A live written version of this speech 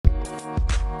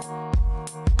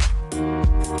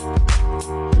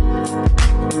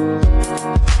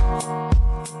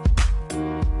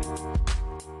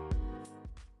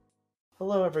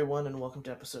everyone, and welcome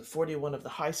to episode 41 of the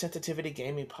High Sensitivity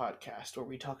Gaming Podcast, where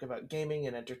we talk about gaming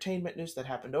and entertainment news that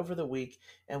happened over the week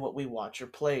and what we watched or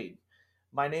played.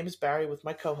 My name is Barry with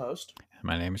my co host,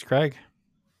 My name is Craig.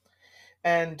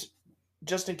 and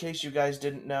just in case you guys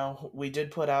didn't know, we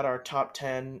did put out our top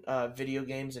 10 video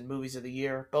games and movies of the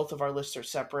year. Both of our lists are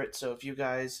separate, so if you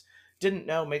guys didn't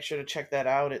know, make sure to check that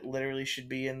out. It literally should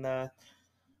be in the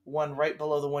one right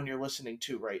below the one you're listening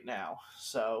to right now.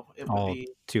 So it would All be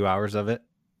 2 hours of it,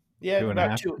 Yeah, two and a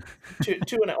about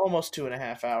half. almost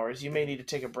 2.5 hours. You may need to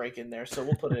take a break in there, so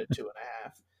we'll put it at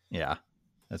 2.5. Yeah,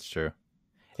 that's true.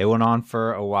 It went on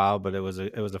for a while, but it was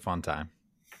a fun time.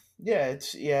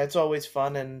 It's always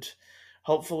fun, and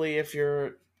hopefully, if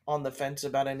you're on the fence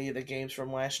about any of the games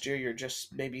from last year, you're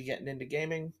just maybe getting into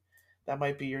gaming. That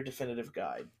might be your definitive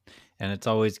guide. And it's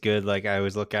always good. Like I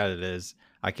always look at it as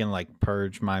I can like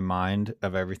purge my mind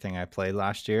of everything I played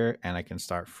last year, and I can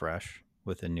start fresh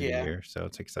with a new Yeah, year. So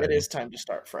it's it exciting. is time to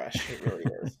start fresh. It really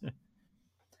is.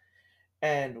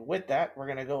 And with that, we're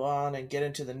going to go on and get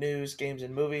into the news, games,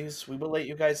 and movies. We will let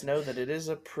you guys know that it is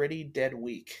a pretty dead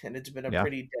week, and it's been a Yeah.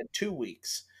 pretty dead 2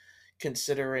 weeks,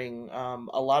 considering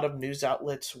a lot of news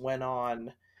outlets went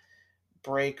on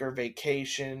break or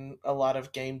vacation. A lot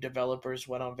of game developers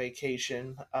went on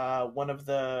vacation. One of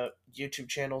the YouTube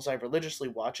channels I religiously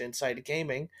watch, Inside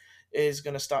Gaming, is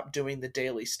going to stop doing the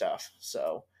daily stuff.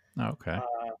 So Okay.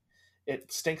 uh,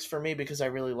 it stinks for me because I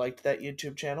really liked that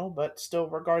YouTube channel, but still,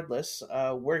 regardless,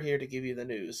 we're here to give you the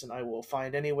news, and I will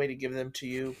find any way to give them to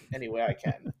you any way I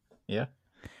can. Yeah.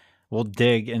 We'll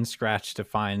dig and scratch to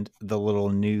find the little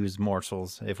news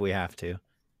morsels if we have to.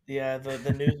 Yeah,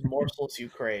 the news morsels you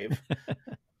crave.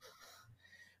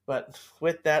 But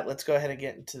with that, let's go ahead and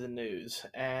get into the news.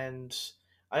 And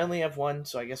I only have one,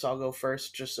 so I guess I'll go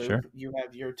first, just so Sure. you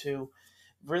have your two.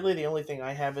 Really, the only thing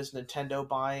I have is Nintendo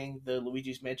buying the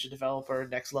Luigi's Mansion developer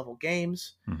Next Level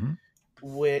Games, Hmm.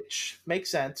 which makes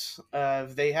sense.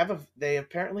 They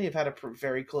apparently have had a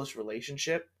very close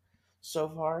relationship so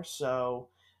far. So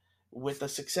with the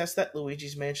success that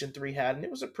Luigi's Mansion 3 had, and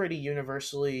it was a pretty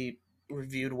universally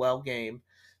reviewed well game,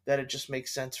 that it just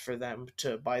makes sense for them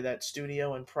to buy that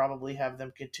studio and probably have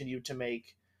them continue to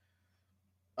make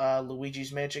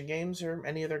Luigi's Mansion games or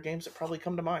any other games that probably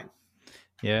come to mind.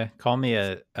 Yeah. Call me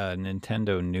a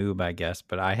Nintendo noob, I guess,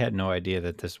 but I had no idea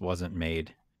that this wasn't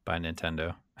made by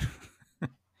Nintendo.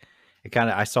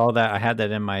 I saw that, I had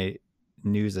that in my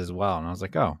news as well, and I was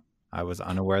like, oh, I was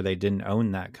unaware they didn't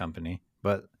own that company,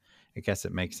 but I guess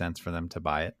it makes sense for them to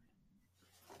buy it.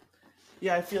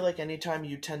 Yeah, I feel like anytime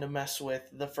you tend to mess with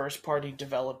the first party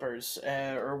developers,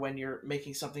 or when you're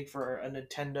making something for a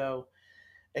Nintendo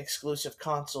exclusive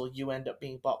console, you end up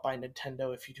being bought by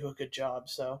Nintendo if you do a good job.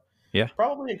 So Yeah.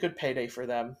 probably a good payday for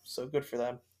them. So good for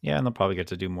them. Yeah, and they'll probably get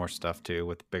to do more stuff too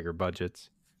with bigger budgets.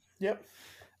 Yep.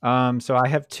 So I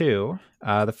have two.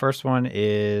 The first one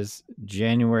is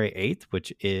January 8th,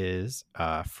 which is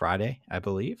Friday, I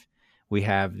believe. We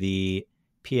have the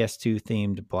PS2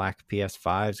 themed black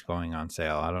PS5s going on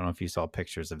sale. I don't know if you saw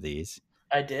pictures of these.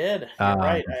 I did. You're Um,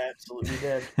 right. I absolutely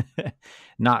did.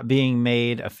 Not being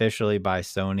made officially by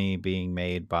Sony, being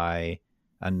made by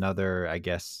another, I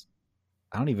guess,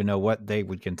 I don't even know what they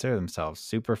would consider themselves.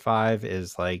 Super 5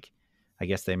 is like, I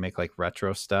guess they make like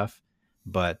retro stuff,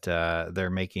 but they're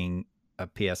making a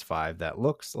PS5 that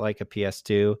looks like a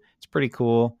PS2. It's pretty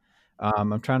cool.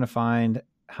 I'm trying to find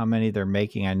how many they're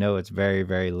making. I know it's very,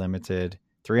 very limited,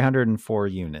 304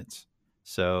 units.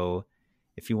 So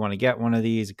if you want to get one of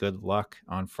these, good luck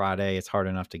on Friday. It's hard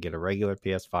enough to get a regular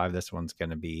PS5. This one's going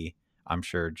to be, I'm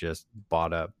sure, just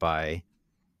bought up by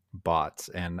bots,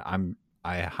 and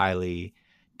I highly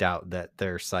doubt that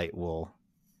their site will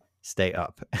stay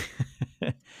up.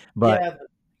 But Yeah,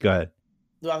 go ahead.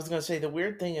 I was gonna say the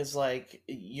weird thing is like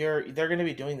they're gonna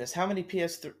be doing this. How many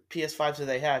PS5s do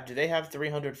they have? Do they have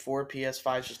 304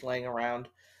 PS5s just laying around?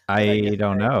 That I I guess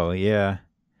don't know. Yeah.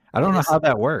 I don't it know is. how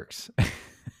that works.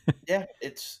 Yeah,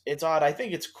 it's odd. I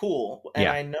think it's cool, and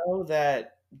Yeah. I know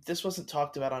that this wasn't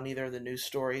talked about on either of the news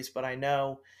stories, but I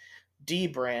know D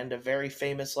Brand, a very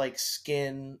famous like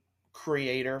skin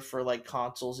creator for like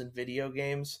consoles and video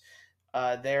games,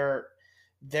 they're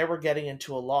they were getting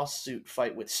into a lawsuit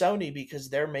fight with Sony because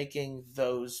they're making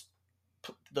those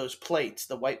plates,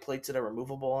 the white plates that are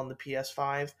removable on the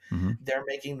PS5, Hmm. they're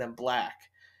making them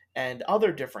black and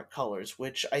other different colors,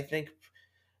 which I think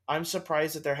I'm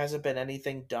surprised that there hasn't been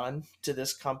anything done to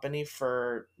this company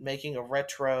for making a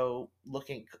retro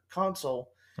looking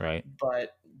console, Right.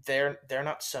 but they're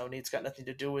not Sony. It's got nothing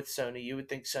to do with Sony. You would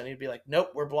think Sony would be like,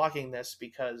 "Nope, we're blocking this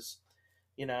because,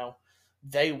 you know,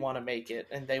 they want to make it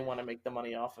and they want to make the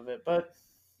money off of it." But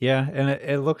Yeah, and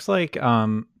it looks like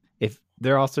if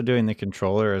they're also doing the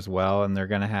controller as well, and they're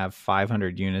going to have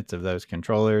 500 units of those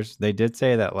controllers. They did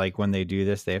say that like when they do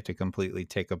this, they have to completely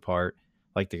take apart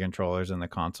like the controllers and the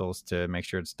consoles to make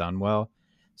sure it's done well.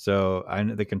 So I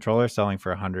know the controller is selling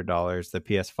for $100. The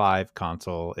PS5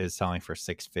 console is selling for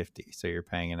 650. So you're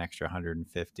paying an extra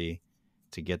 150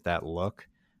 to get that look.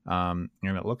 And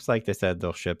it looks like they said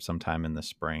they'll ship sometime in the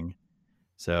spring.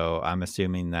 So I'm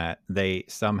assuming that they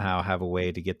somehow have a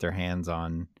way to get their hands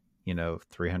on,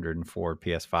 304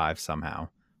 PS5 somehow,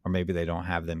 or maybe they don't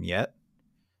have them yet,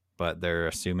 but they're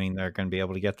assuming they're going to be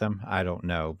able to get them. I don't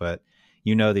know, but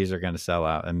these are going to sell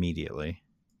out immediately.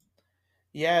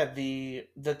 Yeah, the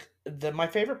my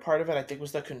favorite part of it I think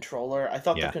was the controller. I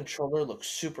thought the Yeah. controller looked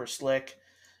super slick,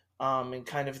 and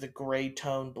kind of the gray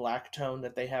tone, black tone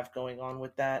that they have going on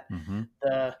with that. Hmm.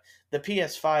 The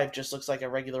PS5 just looks like a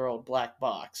regular old black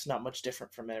box, not much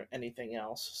different from anything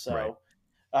else. Right. So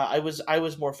I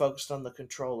was more focused on the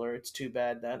controller. It's too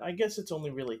bad that I guess it's only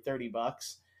really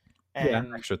 $30, Yeah.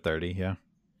 and Extra 30. Yeah.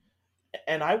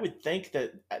 I would think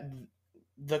that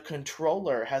the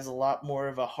controller has a lot more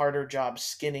of a harder job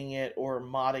skinning it or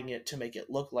modding it to make it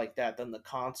look like that than the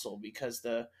console, because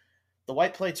the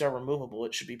white plates are removable.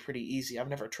 It should be pretty easy. I've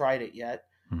never tried it yet,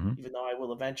 Hmm. even though I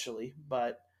will eventually.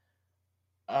 But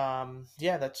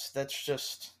yeah, that's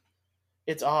just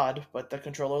it's odd, but the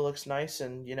controller looks nice,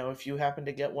 and if you happen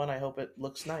to get one, I hope it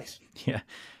looks nice.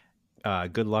 Yeah.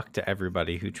 Good luck to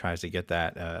everybody who tries to get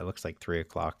that. It looks like 3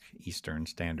 o'clock Eastern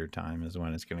Standard Time is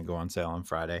when it's going to go on sale on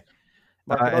Friday.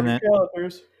 Mark it on And your then,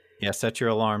 calendars. yeah, set your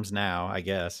alarms now, I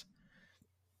guess.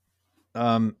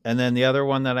 And then the other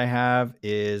one that I have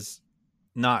is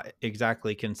not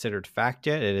exactly considered fact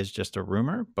yet. It is just a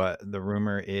rumor, but the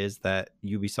rumor is that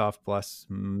Ubisoft Plus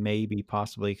may be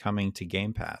possibly coming to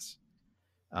Game Pass.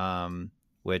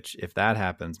 Which, if that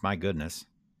happens, my goodness,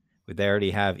 they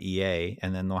already have EA,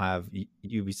 and then they'll have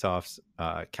Ubisoft's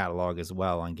catalog as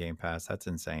well on Game Pass. That's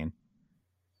insane.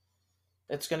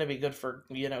 It's going to be good for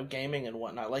gaming and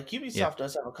whatnot. Like Yeah. Ubisoft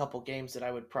does have a couple games that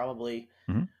I would probably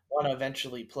Hmm. want to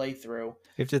eventually play through.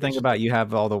 You have to think It's about, you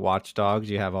have all the Watch Dogs,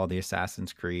 you have all the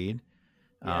Assassin's Creed.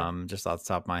 yeah, Just off the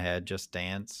top of my head, Just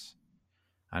Dance.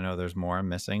 I know there's more I'm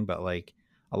missing, but like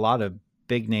a lot of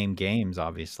big name games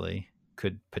obviously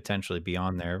could potentially be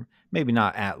on there. Maybe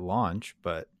not at launch,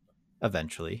 but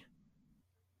eventually.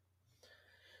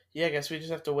 yeah. I guess we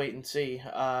just have to wait and see.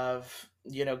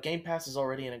 Game Pass is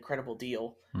already an incredible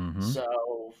deal, Hmm.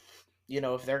 so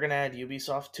if they're going to add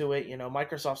Ubisoft to it,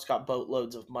 Microsoft's got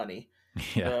boatloads of money,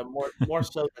 Yeah, more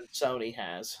so than Sony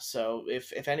has. So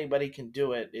if anybody can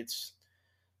do it, it's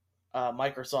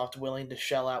Microsoft willing to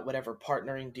shell out whatever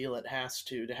partnering deal it has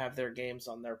to have their games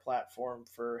on their platform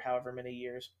for however many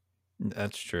years.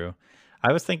 that's true.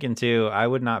 I was thinking too, I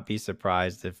would not be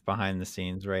surprised if behind the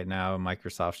scenes right now,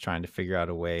 Microsoft's trying to figure out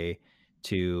a way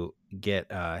to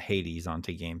get Hades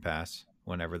onto Game Pass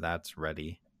whenever that's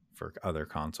ready for other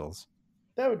consoles.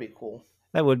 That would be cool.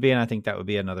 That would be, and I think that would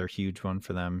be another huge one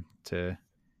for them to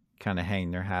kind of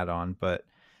hang their hat on. But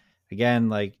again,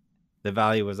 like the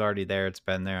value was already there. It's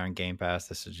been there on Game Pass.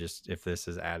 This is just, if this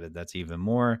is added, that's even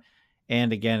more.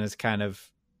 And again, it's kind of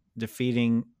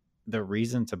defeating the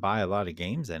reason to buy a lot of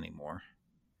games anymore.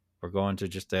 We're going to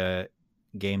just a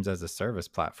games as a service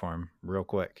platform real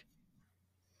quick.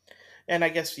 And I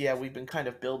guess yeah, we've been kind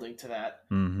of building to that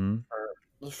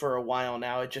Mm-hmm. for a while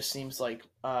now. It just seems like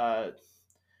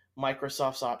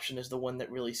Microsoft's option is the one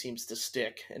that really seems to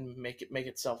stick and make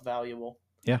itself valuable.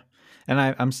 Yeah. And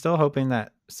I'm still hoping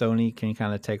that Sony can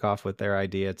kind of take off with their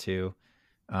idea too,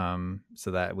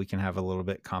 so that we can have a little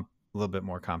bit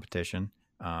more competition.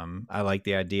 I like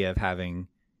the idea of having,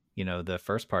 the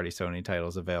first party Sony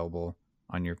titles available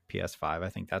on your PS5. I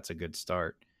think that's a good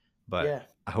start, but Yeah,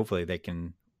 hopefully they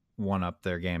can one up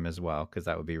their game as well, because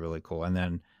that would be really cool. And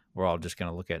then we're all just going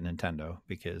to look at Nintendo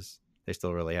because they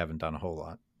still really haven't done a whole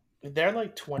lot. they're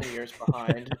like 20 years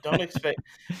behind. Don't expect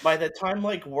by the time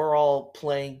like we're all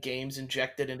playing games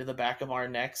injected into the back of our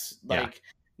necks, Yeah. like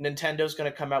Nintendo's going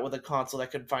to come out with a console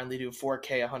that could finally do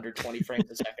 4K 120 frames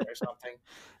a second or something.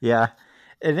 Yeah.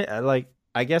 And like,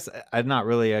 I guess not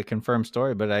really a confirmed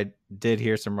story, but I did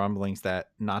hear some rumblings that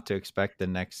not to expect the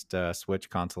next Switch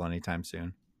console anytime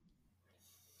soon.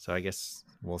 So I guess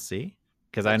we'll see.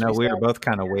 Because I Makes know me we were sad. both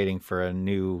kind of waiting for a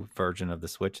new version of the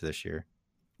Switch this year.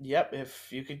 Yep,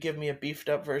 if you could give me a beefed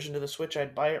up version of the Switch,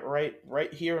 I'd buy it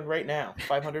right here and right now.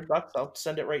 $500, I'll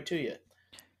send it right to you.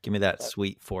 Give me that But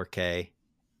sweet 4K.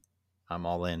 I'm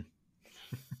all in.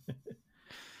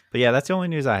 But yeah, that's the only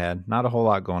news I had. Not a whole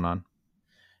lot going on.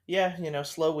 Yeah,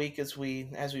 slow week as we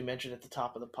mentioned at the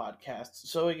top of the podcast.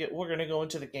 So we're going to go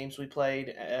into the games we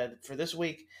played for this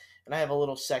week, and I have a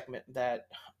little segment that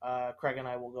Craig and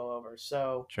I will go over.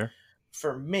 So Sure.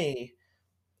 for me,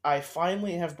 I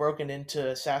finally have broken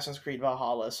into Assassin's Creed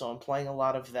Valhalla, so I'm playing a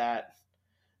lot of that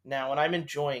now, and I'm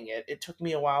enjoying it. It took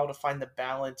me a while to find the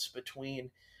balance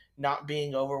between not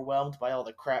being overwhelmed by all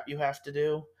the crap you have to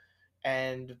do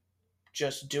and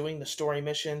just doing the story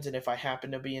missions, and if I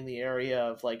happen to be in the area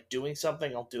of like doing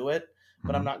something, I'll do it,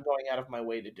 but I'm Hmm. not going out of my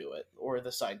way to do it or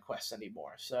the side quests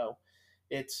anymore. So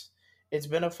it's it's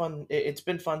been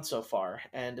fun so far,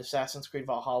 and Assassin's Creed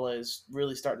Valhalla is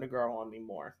really starting to grow on me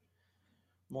more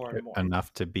and more.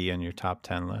 Enough to be in your top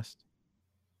 10 list.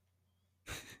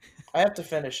 I have to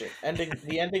finish it.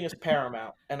 The ending is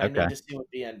paramount, and I Okay. need to see what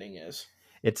the ending is.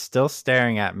 It's still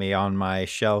staring at me on my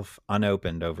shelf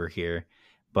unopened over here,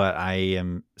 but I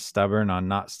am stubborn on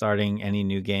not starting any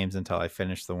new games until I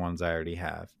finish the ones I already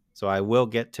have. So I will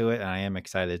get to it and I am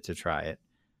excited to try it,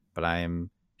 but I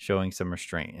am showing some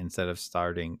restraint instead of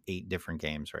starting 8 different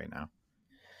games right now.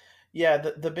 Yeah,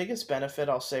 the biggest benefit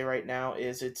I'll say right now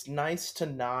is it's nice to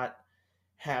not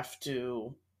have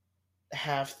to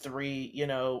have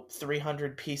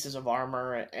 300 pieces of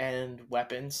armor and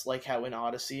weapons like how in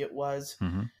Odyssey it was.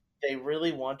 Hmm. They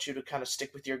really want you to kind of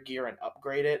stick with your gear and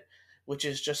upgrade it, which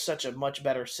is just such a much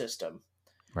better system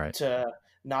Right. to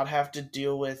not have to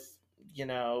deal with,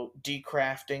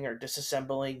 decrafting or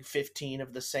disassembling 15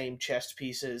 of the same chest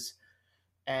pieces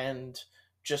and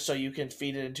just so you can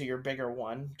feed it into your bigger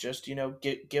one. Just,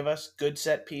 give us good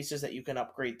set pieces that you can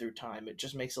upgrade through time. It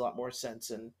just makes a lot more sense,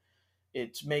 and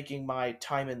it's making my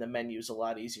time in the menus a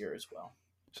lot easier as well.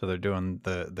 So they're doing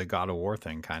the God of War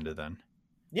thing kind of then.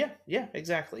 Yeah, yeah,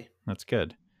 exactly. That's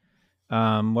good.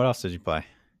 What else did you play?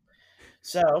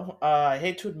 So I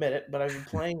hate to admit it, but I've been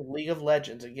playing League of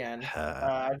Legends again.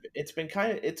 It's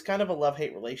kind of a love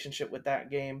hate relationship with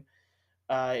that game.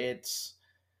 It's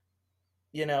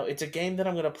it's a game that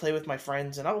I'm going to play with my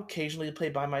friends, and I'll occasionally play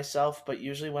by myself. But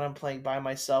usually, when I'm playing by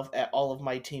myself, all of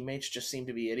my teammates just seem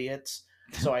to be idiots.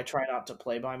 So I try not to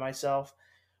play by myself.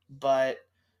 But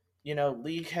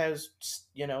League has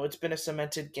it's been a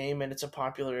cemented game, and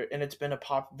it's been a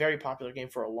very popular game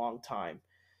for a long time.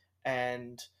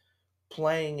 And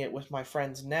playing it with my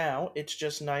friends now, it's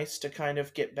just nice to kind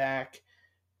of get back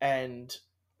and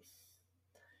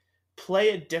play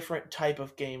a different type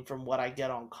of game from what I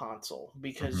get on console, Hmm.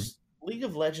 because League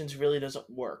of Legends really doesn't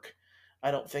work.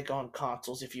 I don't think on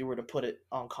consoles if you were to put it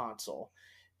on console.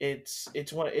 It's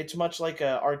much like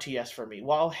a RTS for me.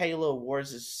 While Halo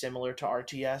Wars is similar to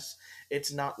RTS,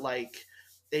 it's not like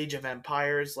Age of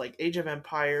Empires. Like Age of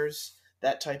Empires,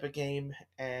 that type of game,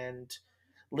 and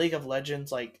League of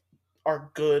Legends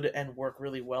are good and work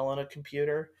really well on a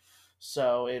computer.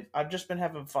 So I've just been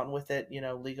having fun with it.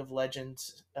 League of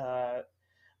Legends.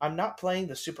 I'm not playing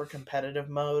the super competitive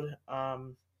mode.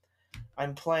 I'm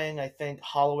playing, I think,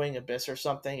 Hollowing Abyss or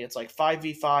something. It's like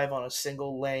 5v5 on a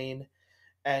single lane,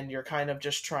 and you're kind of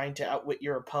just trying to outwit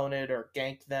your opponent or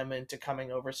gank them into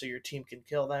coming over so your team can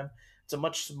kill them. It's a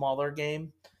much smaller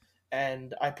game,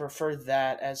 and I prefer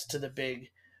that as to the big,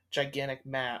 gigantic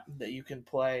map that you can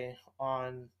play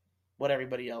on what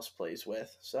everybody else plays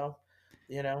with. So,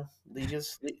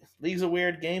 League's a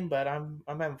weird game, but I'm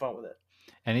having fun with it.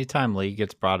 Anytime League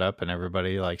gets brought up and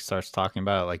everybody like starts talking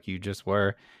about it like you just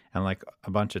were, and like a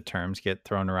bunch of terms get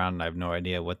thrown around and I have no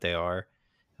idea what they are.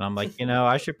 And I'm like,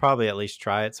 I should probably at least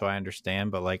try it so I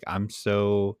understand, but like I'm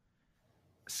so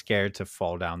scared to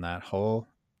fall down that hole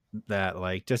that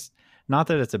like just not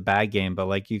that it's a bad game, but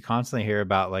like you constantly hear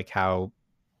about like how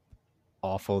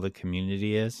awful the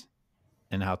community is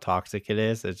and how toxic it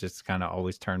is. It's just kind of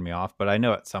always turned me off. But I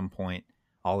know at some point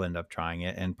I'll end up trying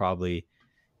it and probably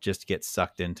just get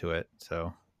sucked into it.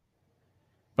 So,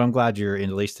 but I'm glad you're at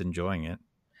least enjoying it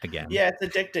again. Yeah, it's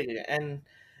addicting, and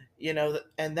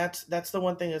that's the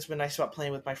one thing that's been nice about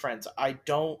playing with my friends. I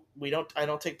don't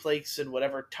take place in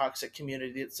whatever toxic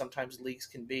community that sometimes leagues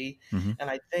can be, Hmm. and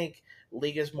I think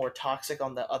League is more toxic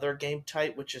on the other game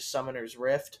type, which is Summoner's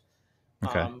Rift,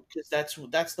 Okay. because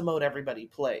that's the mode everybody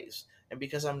plays, and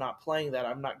because I'm not playing that,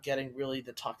 I'm not getting really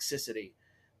the toxicity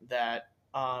that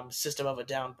System of a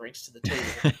Down brings to the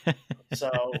table.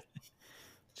 So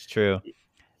It's true.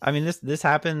 I mean, this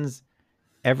happens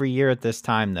every year at this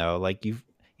time though. Like you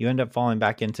end up falling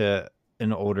back into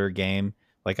an older game.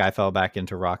 Like I fell back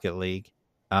into Rocket League.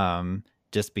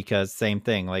 Just because same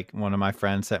thing. Like one of my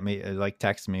friends sent me like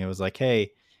texted me. It was like,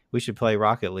 "Hey, we should play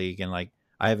Rocket League." And like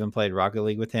I haven't played Rocket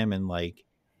League with him in like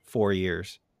 4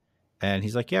 years. And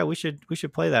he's like, "Yeah, we should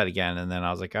play that again." And then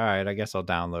I was like, "All right, I guess I'll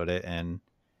download it." And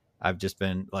I've just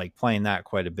been like playing that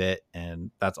quite a bit,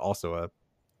 and that's also a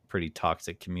pretty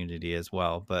toxic community as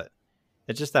well. But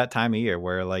it's just that time of year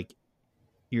where like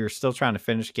you're still trying to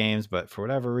finish games, but for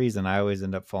whatever reason, I always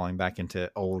end up falling back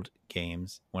into old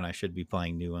games when I should be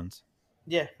playing new ones.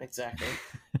 Yeah, exactly.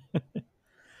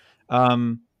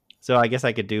 Um, so I guess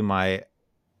I could do my,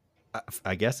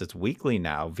 I guess it's weekly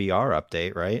now VR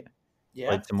update, right? Yeah,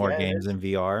 Played some more yeah, it games is. in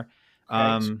VR.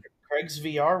 Craig's Um, Craig's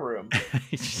VR room.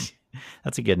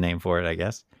 that's a good name for it, I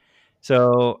guess.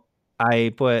 So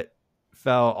I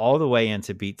fell all the way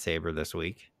into Beat Saber this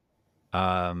week.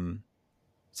 Um,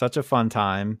 Such a fun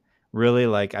time. Really,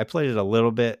 like I played it a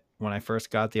little bit when I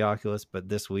first got the Oculus, but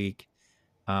this week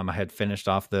I had finished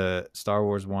off the Star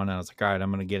Wars one, and I was like, all right,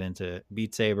 I'm going to get into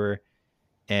Beat Saber.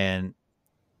 And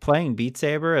playing Beat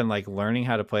Saber and like learning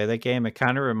how to play that game, it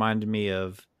kind of reminded me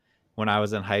of when I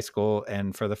was in high school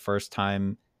and for the first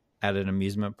time at an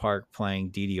amusement park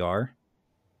playing DDR,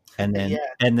 and then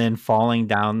Yeah, falling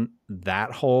down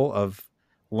that hole of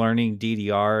learning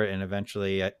DDR and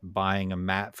eventually buying a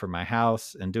mat for my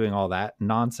house and doing all that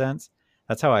nonsense.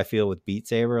 That's how I feel with Beat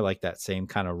Saber, like that same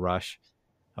kind of rush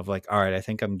of like, all right, I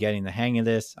think I'm getting the hang of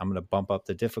this. I'm going to bump up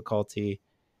the difficulty.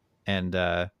 And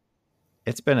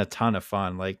it's been a ton of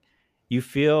fun. Like you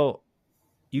feel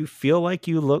like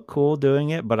you look cool doing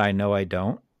it, but I know I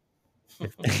don't.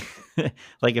 If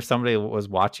like if somebody was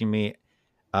watching me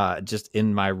just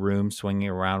in my room swinging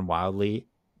around wildly,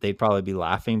 they'd probably be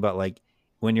laughing. But like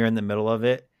when you're in the middle of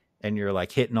it and you're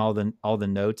like hitting all the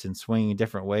notes and swinging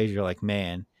different ways, you're like,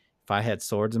 man, if I had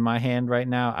swords in my hand right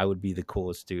now, I would be the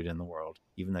coolest dude in the world.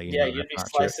 Even though you yeah, know you'd that's be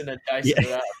not true. slicing and Yeah, dicing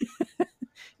it up.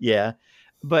 yeah,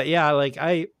 but yeah, like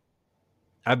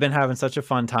I've been having such a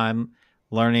fun time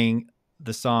learning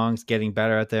the songs, getting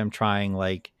better at them, trying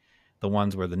like the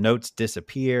ones where the notes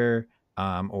disappear,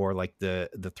 or like the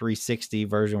 360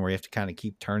 version where you have to kind of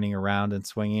keep turning around and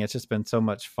swinging. It's just been so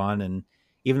much fun, and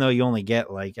even though you only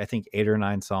get like I think 8 or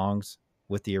 9 songs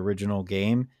with the original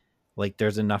game, like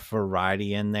there's enough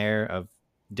variety in there of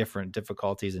different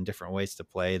difficulties and different ways to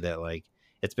play that like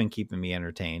it's been keeping me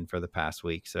entertained for the past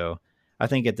week. So I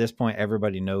think at this point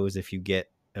everybody knows if you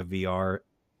get a VR,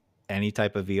 any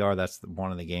type of VR, that's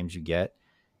one of the games you get.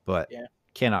 But Yeah.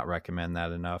 cannot recommend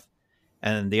that enough.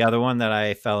 And the other one that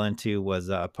I fell into was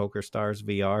Poker Stars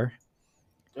VR,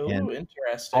 and Ooh,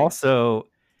 interesting. also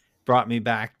brought me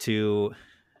back to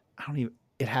I don't even.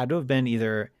 It had to have been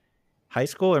either high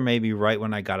school or maybe right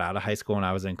when I got out of high school and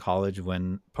I was in college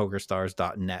when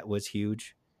PokerStars.net was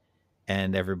huge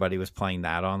and everybody was playing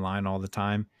that online all the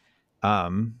time.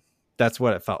 Um, that's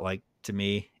what it felt like to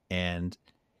me, and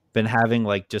been having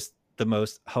like just the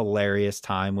most hilarious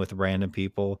time with random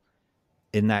people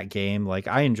in that game. Like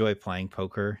I enjoy playing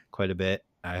poker quite a bit.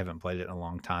 I haven't played it in a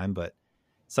long time, but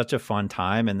such a fun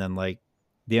time. And then like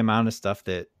the amount of stuff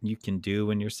that you can do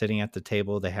when you're sitting at the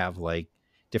table, they have like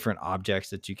different objects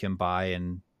that you can buy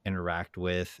and interact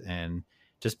with, and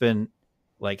just been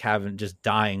like having just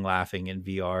dying laughing in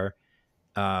VR,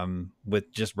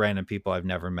 with just random people I've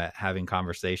never met, having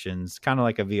conversations, kind of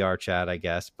like a VR chat, I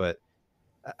guess. But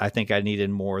I think I needed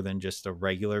more than just a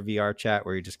regular VR chat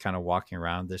where you're just kind of walking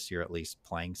around this. You're at least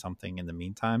playing something in the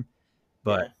meantime.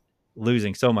 But Yeah,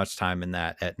 losing so much time in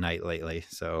that at night lately.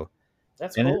 So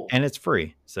that's cool. and it's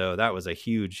free. So that was a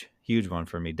huge one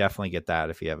for me. Definitely get that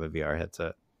if you have a VR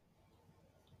headset.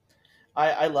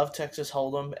 I love Texas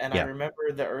Hold'em, and I Yeah.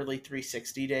 remember the early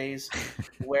 360 days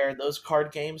where those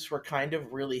card games were kind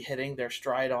of really hitting their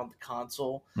stride on the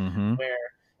console, Mm-hmm. where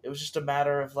it was just a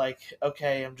matter of like,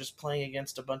 okay, I'm just playing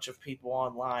against a bunch of people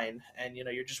online, and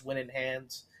you're just winning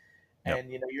hands, Yep.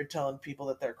 and you're telling people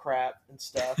that they're crap and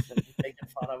stuff, and making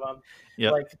fun of them.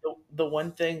 Yep. Like the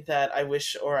one thing that I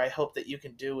wish or I hope that you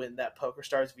can do in that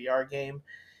PokerStars VR game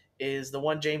is the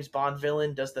one James Bond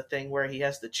villain does the thing where he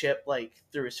has the chip like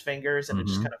through his fingers and it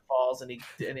just Mm-hmm. kind of falls and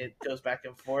it goes back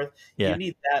and forth. You Yeah.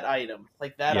 need that item.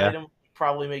 Like that Yeah. item would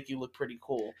probably make you look pretty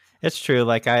cool. It's true.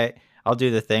 Like I'll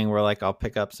do the thing where like I'll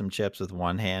pick up some chips with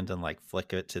one hand and like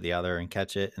flick it to the other and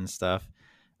catch it and stuff.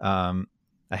 Um,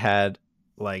 I had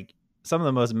like some of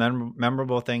the most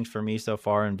memorable things for me so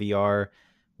far in VR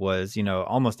was,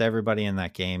 almost everybody in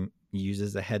that game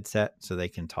uses a headset so they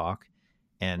can talk,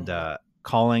 and Hmm.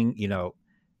 calling,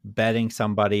 betting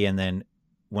somebody, and then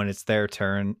when it's their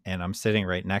turn and I'm sitting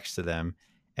right next to them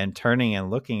and turning and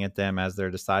looking at them as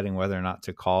they're deciding whether or not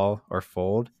to call or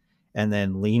fold, and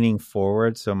then leaning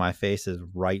forward so my face is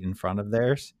right in front of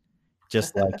theirs,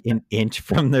 just like an inch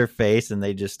from their face, and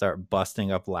they just start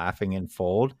busting up laughing and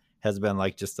fold, has been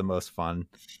like just the most fun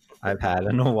I've had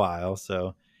in a while.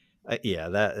 So yeah,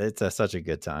 that it's such a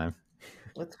good time.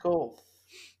 That's cool.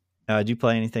 Did you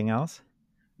play anything else?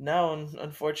 No,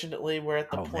 unfortunately, we're at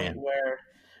the Oh point man. where,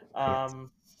 It's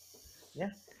um,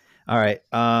 yeah, all right.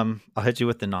 I'll hit you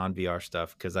with the non VR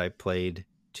stuff because I played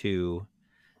two.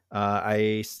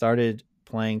 I started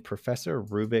playing Professor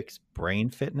Rubik's Brain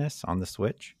Fitness on the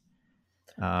Switch.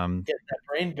 Um, get that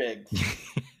brain big.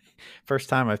 First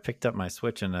time I've picked up my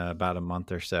Switch in about a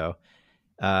month or so.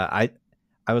 I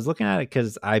was looking at it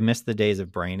because I missed the days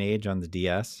of Brain Age on the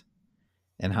DS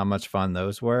and how much fun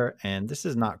those were. And this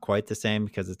is not quite the same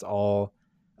because it's all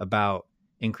about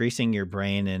increasing your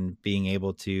brain and being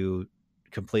able to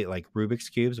complete like Rubik's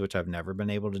cubes, which I've never been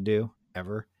able to do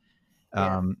ever.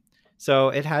 Yeah, Um, so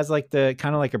it has like the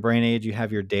kind of like a Brain Age. You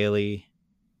have your daily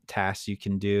tasks you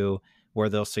can do where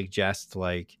they'll suggest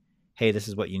like, hey, this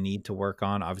is what you need to work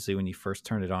on. Obviously, when you first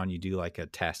turn it on, you do like a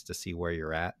test to see where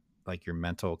you're at, like your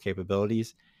mental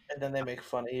capabilities. and then they make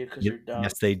fun of you because Yep. you're dumb.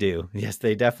 Yes, they do. Yes,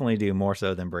 they definitely do more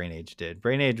so than Brain Age did.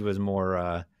 Brain Age was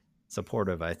more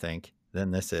supportive, I think,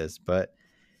 than this is. But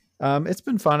it's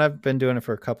been fun. I've been doing it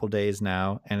for a couple days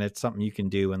now, and it's something you can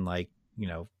do in like,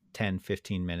 10,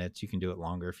 15 minutes. You can do it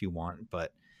longer if you want,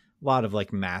 but a lot of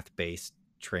like math based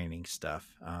training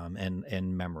stuff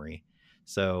and memory.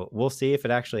 So we'll see if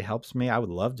it actually helps me. I would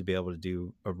love to be able to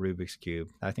do a Rubik's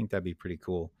Cube. I think that'd be pretty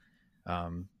cool.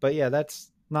 But yeah,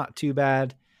 that's not too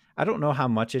bad. I don't know how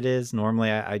much it is.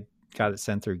 Normally, I got it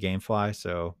sent through GameFly.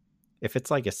 So if it's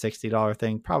like a $60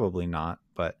 thing, probably not.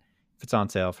 But if it's on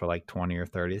sale for like 20 or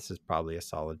 30, this is probably a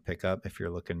solid pickup if you're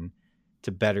looking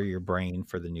to better your brain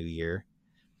for the new year.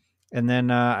 And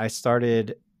then I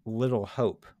started Little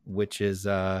Hope, which is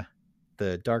the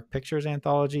Dark Pictures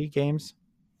anthology games.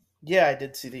 Yeah, I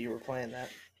did see that you were playing that.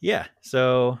 Yeah.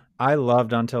 So I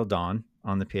loved Until Dawn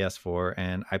on the PS4,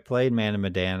 and I played Man of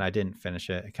Medan. I didn't finish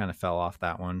it. I kind of fell off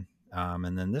that one.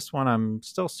 And then this one I'm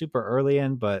still super early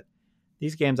in, but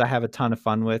these games I have a ton of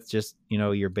fun with. Just,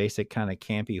 your basic kind of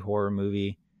campy horror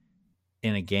movie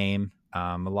in a game.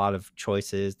 A lot of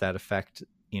choices that affect,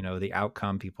 the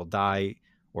outcome. People die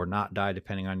or not die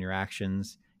depending on your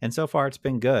actions. And so far it's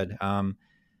been good.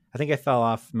 I think I fell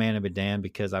off Man of Medan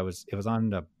because it was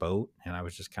on a boat and I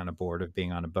was just kind of bored of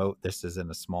being on a boat. This is in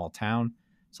a small town.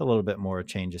 It's a little bit more a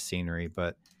change of scenery,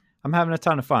 but I'm having a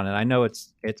ton of fun and I know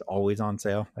it's always on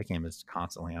sale. That game is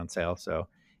constantly on sale. So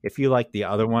if you like the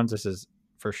other ones, this is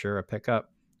for sure a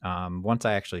pickup. Once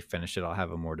I actually finish it, I'll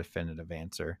have a more definitive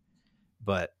answer.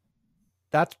 But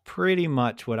that's pretty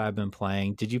much what I've been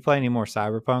playing. Did you play any more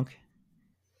Cyberpunk?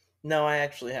 No, I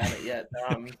actually haven't yet.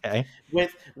 Okay.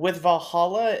 With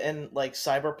Valhalla and like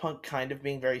Cyberpunk kind of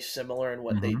being very similar in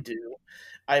what they Hmm. do,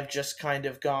 I've just kind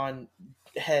of gone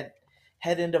head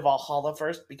head into Valhalla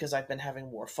first because I've been having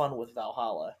more fun with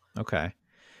Valhalla. Okay.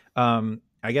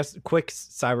 I guess quick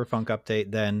Cyberpunk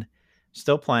update then.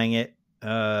 Still playing it.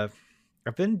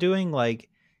 I've been doing like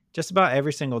just about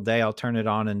every single day. I'll turn it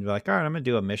on and be like, all right, I'm gonna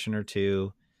do a mission or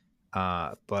two.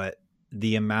 But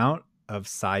the amount of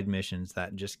side missions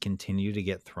that just continue to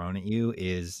get thrown at you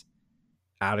is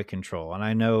out of control. And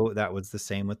I know that was the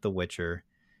same with The Witcher,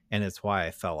 and it's why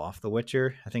I fell off The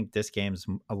Witcher. I think this game's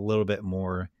a little bit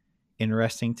more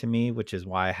interesting to me, which is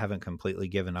why I haven't completely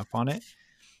given up on it.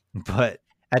 But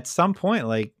at some point,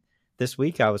 like this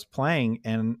week, I was playing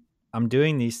and I'm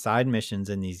doing these side missions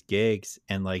and these gigs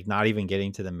and like not even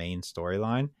getting to the main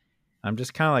storyline. I'm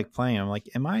just kind of like playing. I'm like,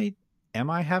 am I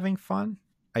having fun?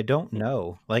 I don't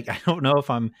know. Like, I don't know if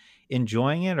I'm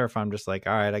enjoying it or if I'm just like,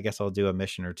 all right, I guess I'll do a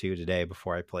mission or two today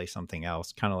before I play something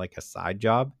else, kind of like a side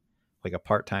job, like a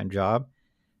part time job.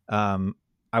 Um,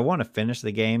 I want to finish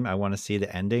the game. I want to see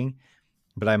the ending,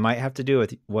 but I might have to do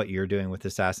with what you're doing with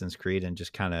Assassin's Creed and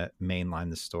just kind of mainline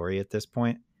the story at this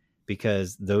point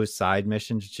because those side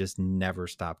missions just never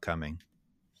stop coming.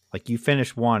 Like you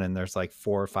finish one and there's like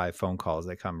 4 or 5 phone calls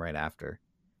that come right after.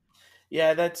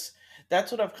 Yeah, that's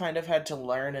what I've kind of had to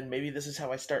learn, and maybe this is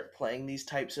how I start playing these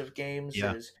types of games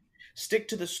Yeah. is stick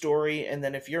to the story, and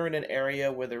then if you're in an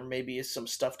area where there maybe is some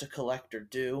stuff to collect or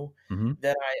do, Hmm.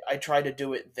 then I try to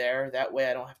do it there. That way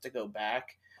I don't have to go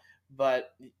back.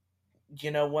 But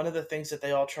one of the things that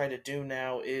they all try to do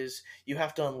now is you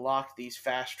have to unlock these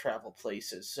fast travel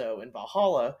places. So in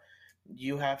Valhalla,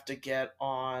 you have to get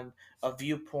on a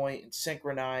viewpoint and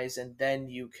synchronize, and then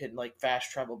you can like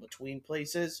fast travel between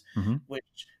places, Hmm.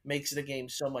 which makes the game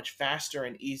so much faster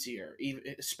and easier,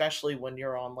 especially when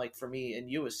you're on, like for me and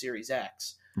you, a Series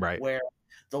X, Right. where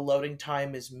the loading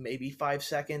time is maybe 5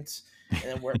 seconds, and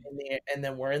then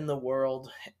we're in the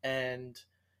world, and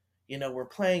we're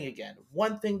playing again.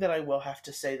 One thing that I will have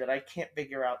to say that I can't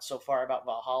figure out so far about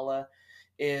Valhalla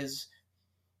is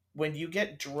when you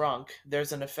get drunk,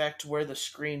 there's an effect where the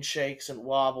screen shakes and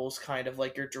wobbles, kind of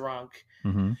like you're drunk.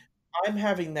 Hmm. I'm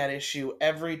having that issue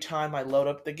every time I load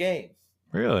up the game.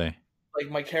 Really? Like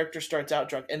my character starts out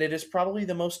drunk, and it is probably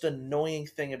the most annoying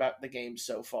thing about the game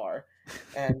so far.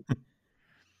 And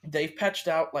they've patched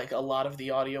out like a lot of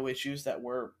the audio issues that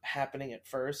were happening at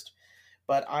first,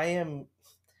 but I am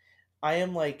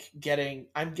like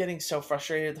I'm getting so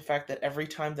frustrated at the fact that every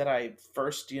time that I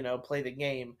first, play the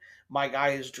game, my guy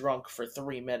is drunk for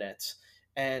 3 minutes.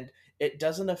 And it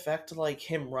doesn't affect like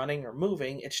him running or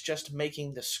moving, it's just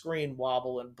making the screen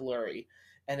wobble and blurry.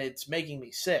 And it's making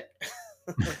me sick.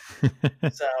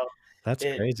 So That's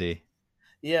it crazy.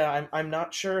 yeah, I'm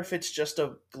not sure if it's just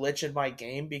a glitch in my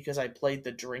game because I played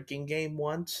the drinking game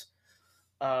once.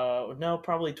 No,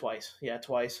 probably twice. Yeah,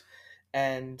 twice.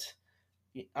 And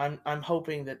I'm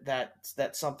hoping that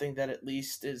that's something that at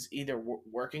least is either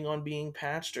working on being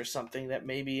patched or something that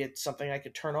maybe it's something I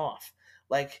could turn off.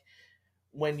 Like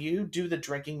when you do the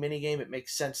drinking mini game, it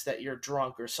makes sense that you're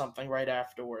drunk or something right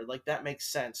afterward. Like that makes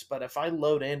sense. But if I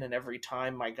load in and every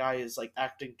time my guy is like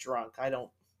acting drunk, I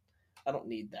don't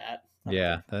need that. I don't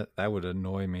Yeah, think. that would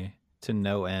annoy me to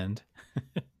no end.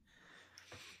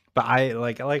 But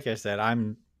like I said, I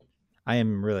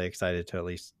am really excited to at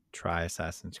least try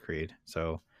Assassin's Creed.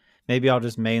 So maybe I'll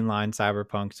just mainline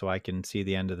Cyberpunk so I can see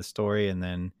the end of the story, and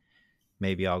then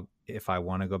maybe I'll, if I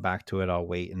want to go back to it, I'll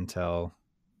wait until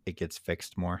it gets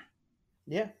fixed more.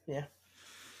 Yeah, yeah.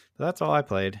 But that's all I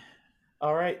played.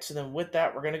 All right, so then with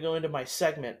that, we're going to go into my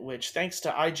segment, which thanks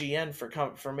to IGN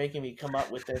for making me come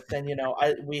up with this. And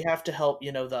we have to help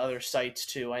the other sites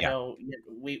too. I Yeah. know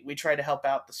we try to help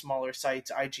out the smaller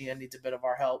sites. IGN needs a bit of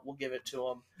our help. We'll give it to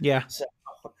them. Yeah. So,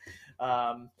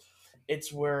 um,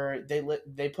 it's where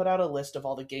they put out a list of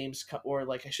all the games, or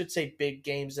like I should say, big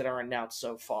games that are announced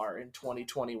so far in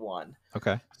 2021.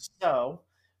 Okay. So,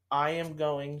 I am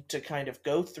going to kind of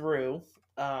go through,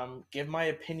 give my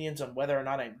opinions on whether or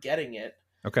not I'm getting it,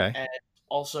 Okay. and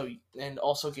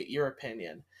also get your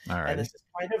opinion. All And righty. this is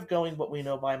kind of going what we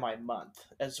know by my month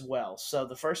as well. So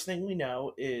the first thing we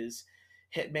know is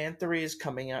Hitman 3 is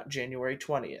coming out January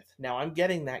 20th. Now I'm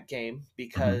getting that game Hmm.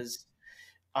 because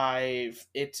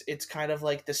it's kind of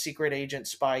like the secret agent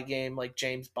spy game, like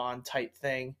James Bond type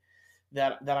thing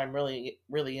that I'm really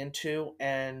really into.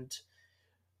 And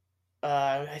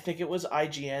I think it was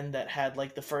IGN that had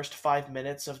like the first 5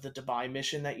 minutes of the Dubai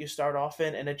mission that you start off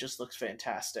in, and it just looks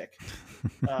fantastic.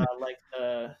 Like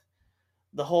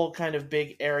the whole kind of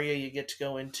big area you get to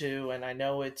go into, and I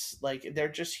know it's like they're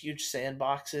just huge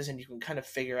sandboxes, and you can kind of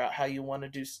figure out how you want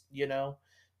to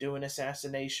do an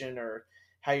assassination or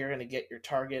how you're going to get your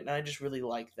target, and I just really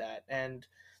like that. And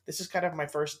this is kind of my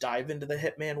first dive into the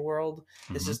Hitman world.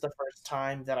 This Hmm. is the first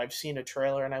time that I've seen a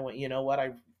trailer, and I went, you know what,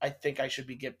 I think I should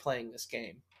be get playing this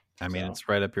game. I mean, So, it's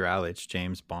right up your alley. It's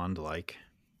James Bond like.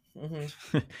 hmm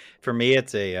For me,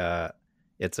 it's a,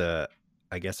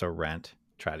 I guess, a rent.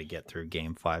 Try to get through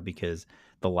GameFly because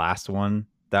the last one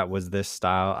that was this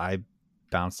style, I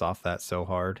bounced off that so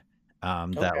hard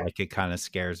that okay, like it kind of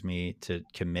scares me to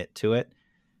commit to it.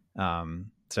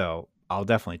 So I'll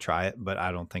definitely try it, but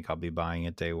I don't think I'll be buying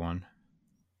it day one.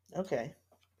 okay.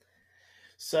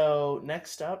 So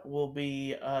next up will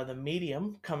be the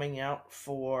Medium coming out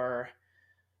for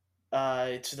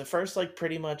it's the first like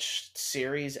pretty much Yeah.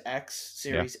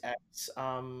 Series X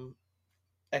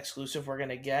exclusive we're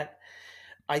gonna get.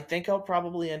 I think I'll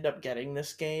probably end up getting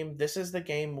this game. This is the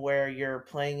game where you're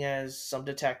playing as some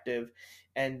detective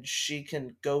and she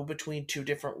can go between two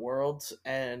different worlds,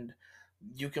 and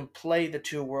you can play the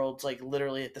two worlds like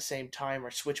literally at the same time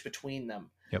or switch between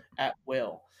them Yep. at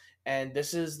will. And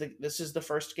this is the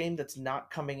first game that's not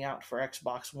coming out for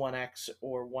Xbox One X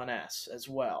or One S as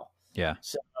well. Yeah.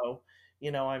 So,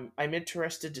 I'm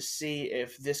interested to see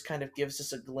if this kind of gives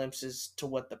us a glimpse as to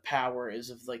what the power is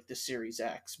of like the Series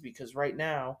X, because right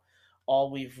now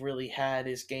all we've really had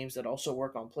is games that also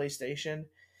work on PlayStation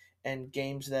and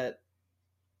games that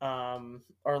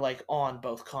are like on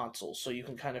both consoles, so you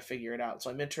can kind of figure it out. So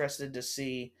I'm interested to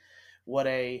see what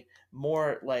a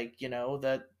more like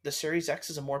the Series X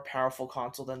is a more powerful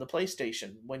console than the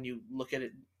PlayStation when you look at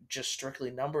it just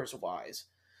strictly numbers wise.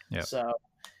 Yep. So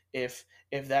if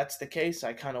that's the case,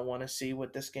 I kind of want to see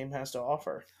what this game has to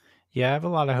offer. Yeah, I have a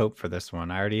lot of hope for this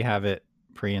one. I already have it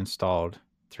pre-installed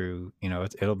through,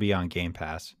 it'll be on Game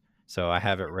Pass. So I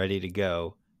have it ready to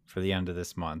go for the end of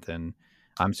this month, and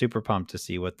I'm super pumped to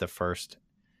see what the first,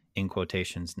 in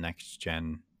quotations, next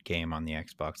gen game on the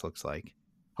Xbox looks like.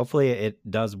 Hopefully it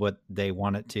does what they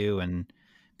want it to, and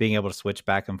being able to switch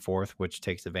back and forth, which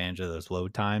takes advantage of those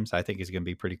load times, I think is going to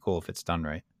be pretty cool if it's done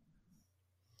right.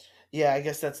 Yeah, I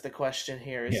guess that's the question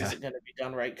here is Yeah. it going to be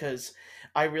done right? Because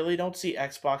I really don't see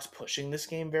Xbox pushing this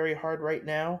game very hard right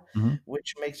now, Hmm.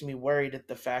 which makes me worried at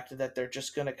the fact that they're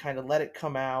just going to kind of let it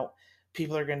come out.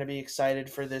 People are going to be excited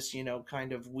for this,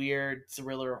 kind of weird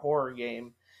thriller horror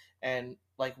game, and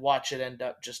like watch it end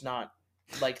up just not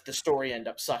like the story end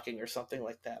up sucking or something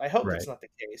like that. I hope that's Right. not the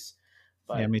case,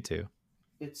 Yeah, but me too.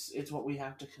 it's what we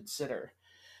have to consider.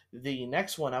 The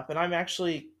next one up, and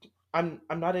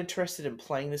I'm not interested in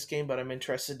playing this game, but I'm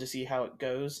interested to see how it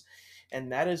goes,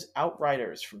 and that is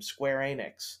Outriders from Square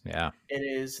Enix. Yeah. It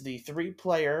is the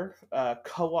three-player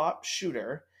co-op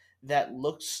shooter that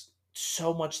looks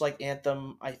so much like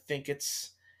Anthem.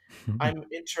 I'm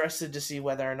interested to see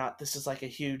whether or not this is like a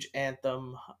huge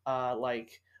Anthem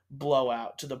like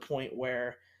blowout to the point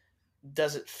where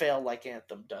does it fail like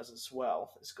Anthem does as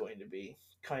well is going to be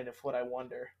kind of what I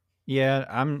wonder. Yeah,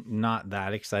 I'm not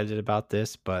that excited about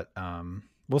this, but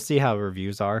we'll see how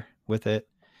reviews are with it.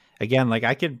 Again, like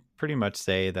I could pretty much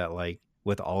say that like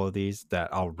with all of these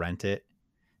that I'll rent it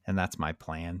and that's my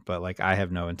plan, but like I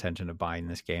have no intention of buying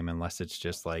this game unless it's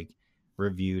just like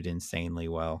reviewed insanely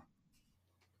well.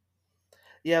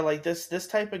 Yeah, like this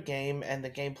type of game and the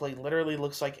gameplay literally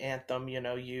looks like Anthem.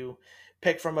 You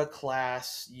pick from a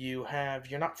class, you're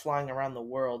not flying around the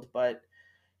world, but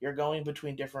you're going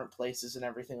between different places and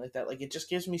everything like that. Like it just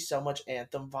gives me so much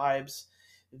Anthem vibes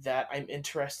that I'm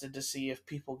interested to see if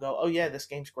people go, "Oh yeah, this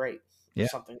game's great," or Yeah.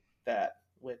 something like that,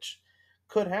 which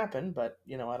could happen, but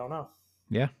I don't know.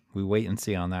 Yeah, we wait and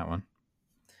see on that one.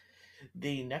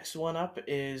 The next one up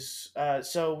is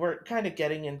so we're kind of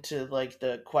getting into like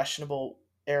the questionable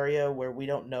area where we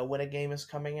don't know when a game is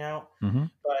coming out. Mhm.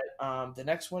 But the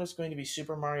next one is going to be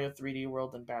Super Mario 3D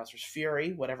World and Bowser's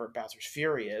Fury, whatever Bowser's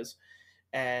Fury is.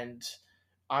 And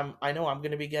I know I'm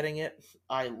going to be getting it.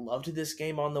 I loved this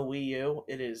game on the Wii U.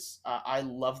 It is I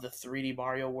love the 3D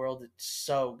Mario World. It's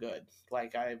so good.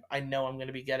 Like I know I'm going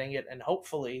to be getting it, and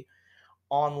hopefully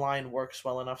online works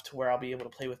well enough to where I'll be able to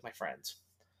play with my friends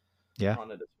Yeah.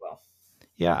 on it as well.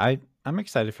 Yeah, I'm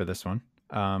excited for this one.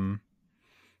 Um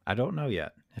I don't know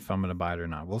yet if I'm going to buy it or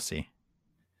not. We'll see.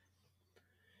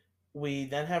 We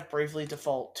then have Bravely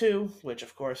Default 2, which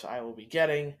of course I will be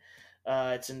getting.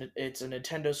 It's a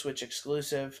Nintendo Switch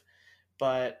exclusive,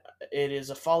 but it is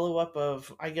a follow up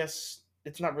of, I guess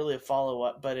it's not really a follow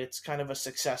up, but it's kind of a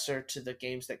successor to the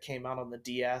games that came out on the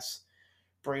DS,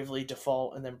 Bravely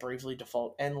Default and then Bravely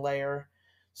Default End Layer.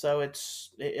 So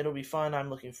it'll be fun. I'm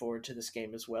looking forward to this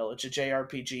game as well. It's a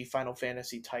JRPG Final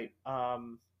Fantasy type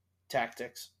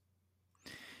tactics.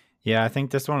 Yeah, I think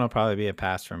this one will probably be a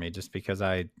pass for me just because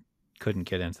I couldn't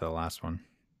get into the last one.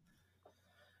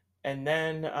 And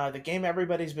then the game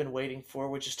everybody's been waiting for,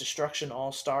 which is Destruction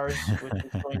All Stars, which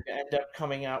is going to end up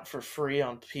coming out for free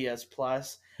on PS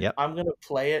Plus. Yep. I'm going to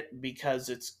play it because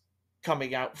it's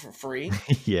coming out for free.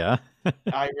 Yeah.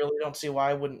 I really don't see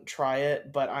why I wouldn't try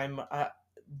it, but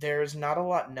there's not a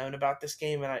lot known about this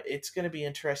game, and it's going to be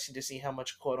interesting to see how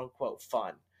much quote unquote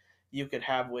fun you could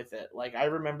have with it. Like I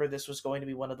remember this was going to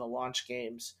be one of the launch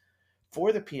games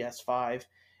for the PS5,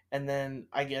 and then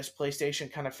I guess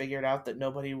PlayStation kind of figured out that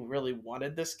nobody really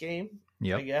wanted this game, I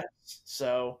Yep. guess.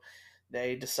 So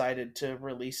they decided to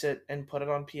release it and put it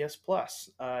on PS Plus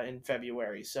in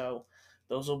February. So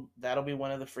that'll be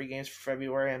one of the free games for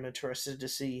February. I'm interested to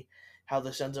see how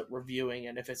this ends up reviewing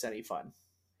and if it's any fun.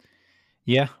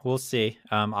 Yeah, we'll see.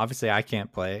 Obviously, I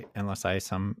can't play unless I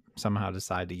somehow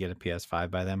decide to get a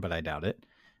PS5 by then, but I doubt it.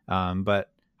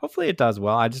 But hopefully, it does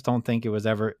well. I just don't think it was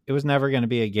never going to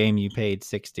be a game you paid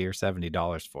 $60 or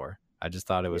 $70 for. I just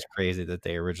thought it Yeah. was crazy that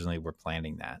they originally were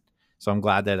planning that. So I'm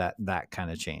glad that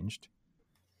kind of changed.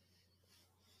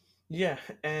 Yeah,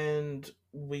 and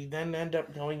we then end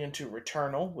up going into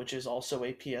Returnal, which is also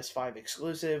a PS5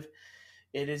 exclusive.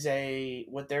 It is a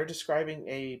what they're describing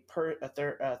a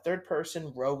third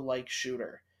person roguelike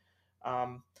shooter.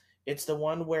 Um, it's the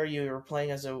one where you're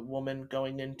playing as a woman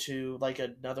going into like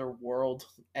another world,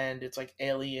 and it's like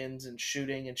aliens and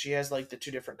shooting, and she has like the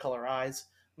two different color eyes.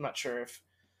 I'm not sure if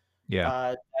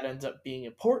Yeah. that ends up being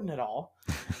important at all,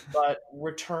 but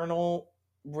Returnal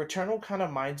kind of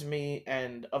reminds me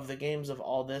and of the games of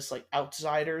all this like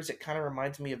Outsiders. It kind of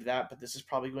reminds me of that, but this is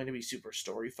probably going to be super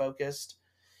story focused.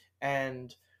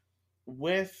 And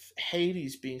with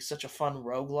Hades being such a fun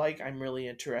roguelike, I'm really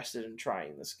interested in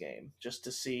trying this game just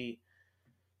to see,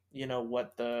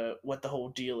 what the whole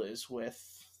deal is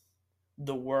with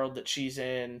the world that she's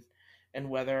in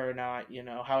and whether or not,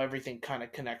 how everything kind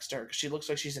of connects to her cuz she looks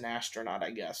like she's an astronaut,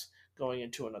 I guess, going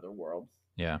into another world.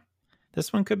 Yeah.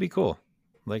 This one could be cool.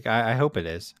 Like I hope it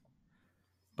is.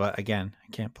 But again, I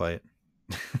can't play it.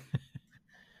 So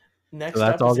Next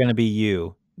that's up all is going to be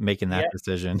you. making that Yeah,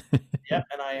 decision. yeah,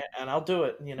 and I'll do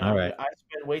it. All right. I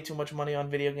spend way too much money on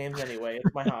video games anyway.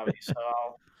 It's my hobby, so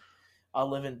I'll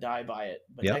live and die by it.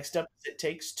 But Yep. next up is It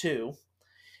Takes Two,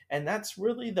 and that's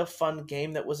really the fun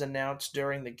game that was announced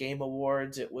during the Game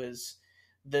Awards. It was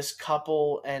this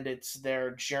couple and it's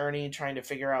their journey trying to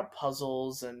figure out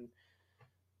puzzles and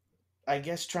I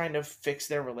guess trying to fix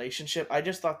their relationship. I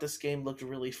just thought this game looked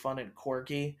really fun and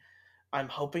quirky. I'm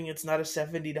hoping it's not a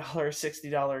 $70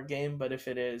 $60 game, but if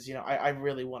it is, I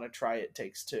really want to try It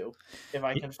Takes Two if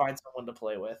I can find someone to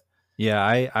play with. Yeah,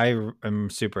 I am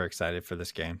super excited for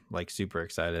this game. Like super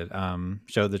excited.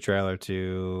 Showed the trailer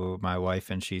to my wife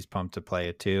and she's pumped to play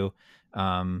it too.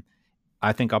 Um,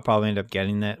 I think I'll probably end up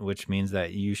getting that, which means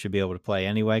that you should be able to play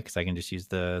anyway because I can just use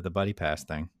the buddy pass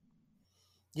thing.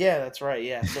 Yeah, that's right.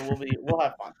 Yeah, so we'll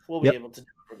have fun. We'll be Yep. able to do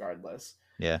it regardless.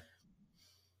 Yeah.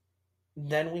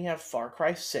 Then we have Far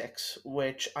Cry 6,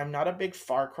 which I'm not a big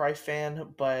Far Cry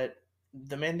fan, but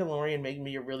The Mandalorian made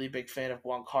me a really big fan of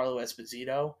Giancarlo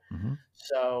Esposito. Hmm.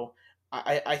 So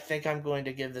I think I'm going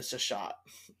to give this a shot.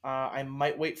 I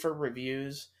might wait for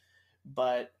reviews,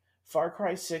 but Far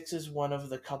Cry 6 is one of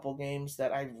the couple games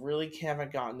that I really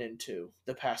haven't gotten into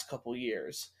the past couple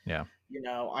years. Yeah.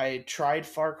 I tried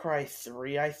Far Cry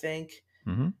 3, I think,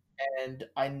 Hmm. and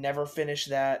I never finished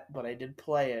that, but I did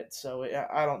play it. So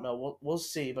I don't know. We'll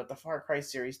see. But the Far Cry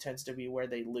series tends to be where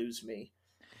they lose me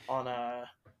on a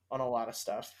lot of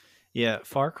stuff. Yeah.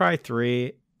 Far Cry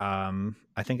 3.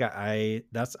 I think I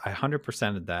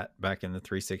 100% of that back in the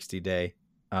 360 day.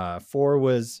 4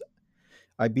 was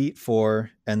I beat 4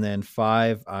 and then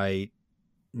 5 I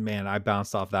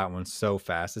bounced off that one so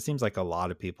fast. It seems like a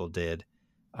lot of people did.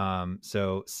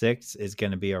 So 6 is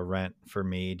going to be a rent for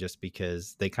me just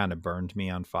because they kind of burned me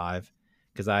on 5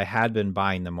 because I had been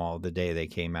buying them all the day they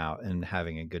came out and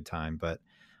having a good time, but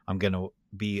I'm going to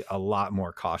be a lot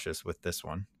more cautious with this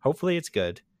one. Hopefully it's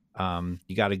good.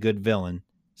 You got a good villain,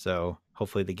 so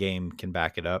hopefully the game can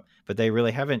back it up, but they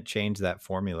really haven't changed that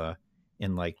formula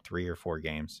in like 3 or 4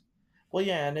 games. Well,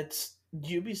 yeah, and it's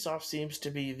Ubisoft seems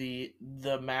to be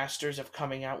the masters of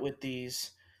coming out with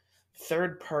these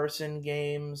third person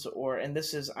games and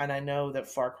this is and I know that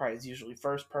Far Cry is usually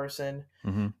first person,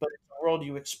 Hmm. but it's a world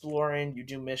you explore in, you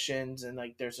do missions and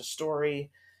like there's a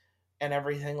story and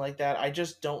everything like that. I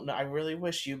just don't know. I really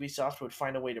wish Ubisoft would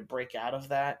find a way to break out of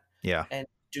that Yeah. and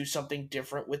do something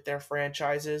different with their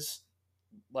franchises.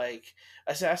 Like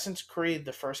Assassin's Creed,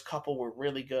 the first couple were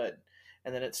really good,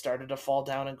 and then it started to fall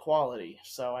down in quality.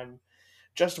 So I'm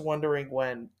just wondering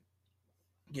when,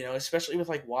 especially with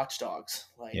like Watch Dogs,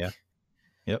 like, Yeah.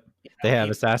 Yep. They have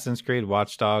even Assassin's Creed,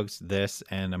 Watch Dogs, this,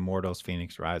 and Immortals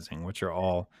Phoenix Rising, which are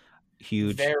all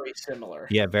huge. very similar.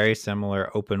 Yeah, very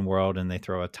similar open world, and they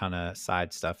throw a ton of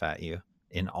side stuff at you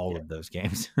in all Yeah. of those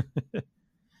games.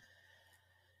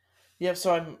 Yeah,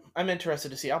 so I'm interested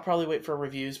to see. I'll probably wait for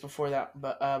reviews before that,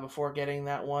 but before getting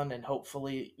that one, and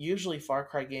hopefully, usually Far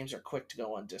Cry games are quick to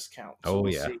go on discount, so Oh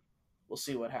we'll yeah. see. We'll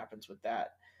see what happens with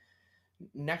that.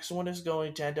 Next one is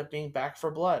going to end up being Back for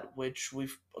Blood, which me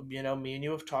and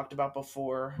you have talked about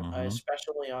before, Hmm.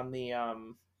 especially on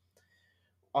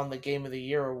the Game of the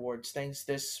Year awards. Things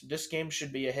this game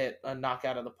should be a hit, a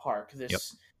knockout of the park. Yep.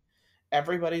 This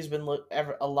everybody's been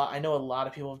a lot. I know a lot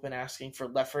of people have been asking for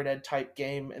Left 4 Dead type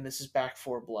game, and this is Back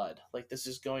for Blood. Like this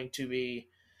is going to be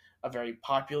a very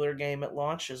popular game at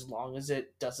launch. As long as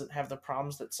it doesn't have the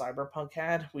problems that Cyberpunk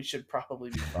had, we should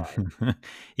probably be fine.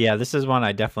 Yeah, this is one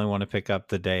I definitely want to pick up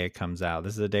the day it comes out.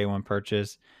 This is a day one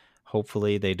purchase.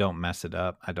 Hopefully they don't mess it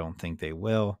up. I don't think they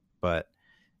will, but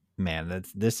man,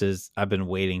 this is I've been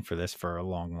waiting for this for a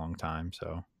long, long time.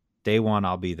 So day one,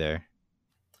 I'll be there.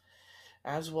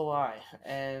 As will I.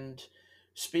 And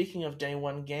speaking of day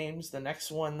one games, the next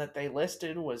one that they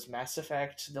listed was Mass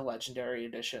Effect: The Legendary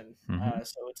Edition. Hmm.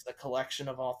 So it's the collection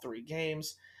of all three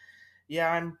games.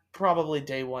 Yeah, I'm probably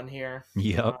day one here.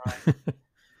 Yep.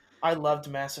 I loved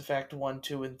Mass Effect 1,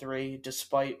 2, and 3,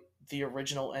 despite the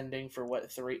original ending for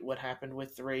what happened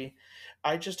with 3.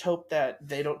 I just hope that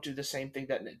they don't do the same thing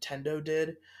that Nintendo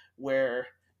did, where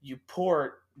you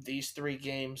port these three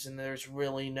games and there's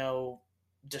really no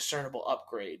discernible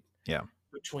upgrade Yeah.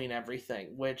 between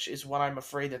everything, which is what I'm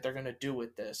afraid that they're going to do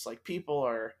with this. Like, people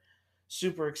are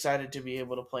super excited to be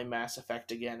able to play Mass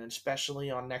Effect again, especially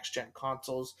on next gen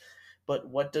consoles. But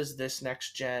what does this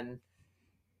next gen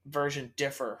version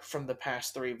differ from the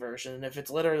past three version? And if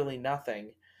it's literally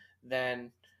nothing,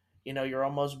 then you're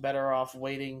almost better off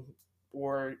waiting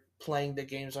or playing the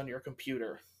games on your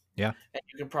computer, Yeah. and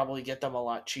you can probably get them a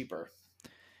lot cheaper.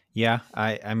 Yeah.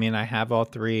 I mean I have all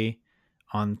three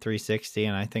on 360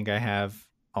 and I think I have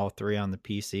all three on the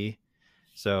PC.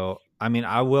 So I mean,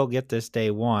 I will get this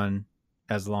day one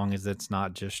as long as it's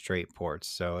not just straight ports.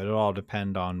 So it'll all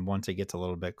depend on once it gets a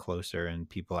little bit closer and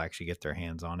people actually get their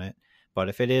hands on it. But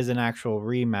if it is an actual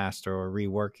remaster or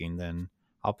reworking, then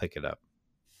I'll pick it up.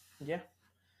 Yeah.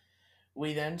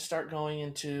 We then start going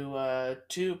into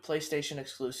two PlayStation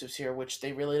exclusives here, which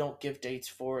they really don't give dates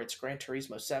for. It's Gran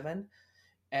Turismo 7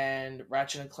 and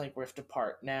Ratchet and Clank Rift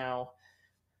Apart. Now,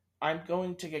 I'm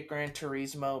going to get Gran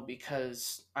Turismo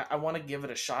because I want to give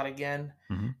it a shot again.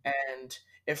 Mm-hmm. And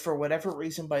if for whatever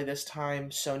reason by this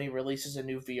time Sony releases a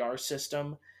new VR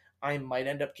system, I might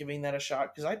end up giving that a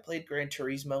shot because I played Gran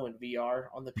Turismo in VR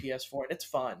on the PS4 and it's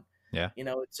fun. Yeah. You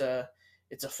know, it's a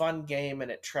fun game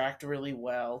and it tracked really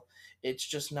well. It's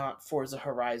just not Forza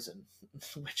Horizon,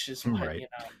 which is what Right. you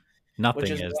know, which Nothing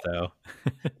is is, what though.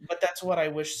 but that's what I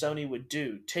wish Sony would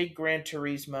do. Take Gran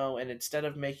Turismo and instead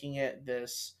of making it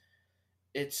this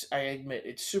it's I admit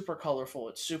it's super colorful,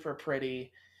 it's super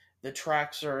pretty. The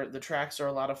tracks are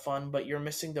a lot of fun, but you're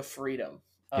missing the freedom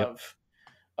Yep.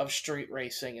 of street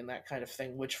racing and that kind of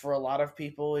thing, which for a lot of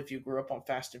people, if you grew up on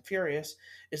Fast and Furious,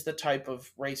 is the type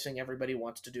of racing everybody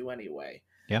wants to do anyway.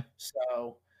 Yeah.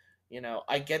 So,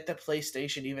 I get that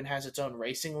PlayStation even has its own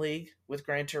racing league with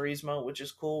Gran Turismo, which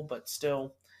is cool, but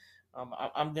still,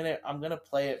 I'm gonna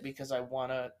play it because I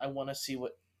wanna see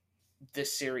what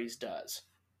this series does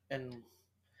and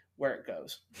where it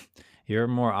goes. You're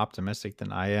more optimistic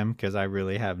than I am because I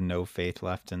really have no faith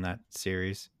left in that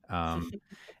series.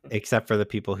 Except for the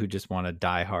people who just want a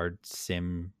diehard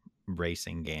sim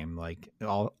racing game. Like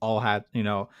all had,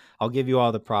 I'll give you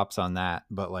all the props on that,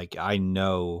 but like I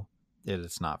know that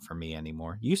it's not for me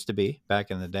anymore. Used to be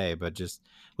back in the day, but just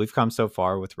we've come so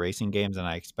far with racing games, and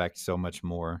I expect so much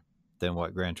more than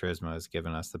what Gran Turismo has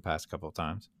given us the past couple of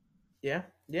times. Yeah,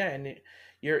 yeah, and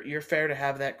you're fair to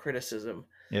have that criticism.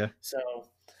 Yeah. So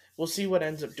we'll see what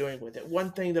ends up doing with it.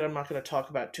 One thing that I'm not going to talk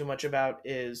about too much about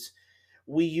is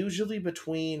we usually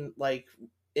between like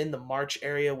in the March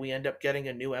area we end up getting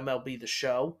a new MLB The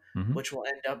Show, Hmm. which will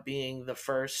end up being the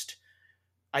first,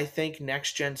 I think,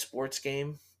 next gen sports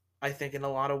game. I think in a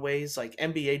lot of ways, like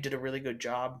NBA did a really good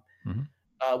job Hmm.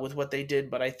 with what they did,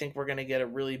 but I think we're going to get a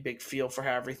really big feel for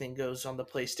how everything goes on the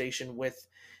PlayStation with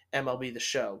MLB The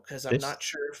Show because I'm This not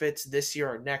sure if it's this year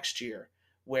or next year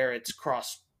where right.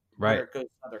 it goes to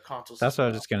other consoles That's as what I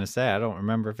was well. just gonna say. I don't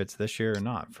remember if it's this year or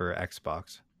not for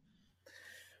Xbox.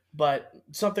 But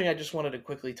something I just wanted to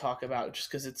quickly talk about just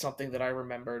because it's something that I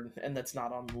remembered and that's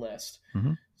not on the list.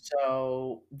 Hmm.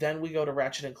 So then we go to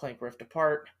Ratchet and Clank Rift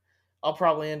Apart. I'll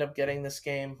probably end up getting this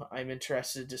game. I'm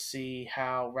interested to see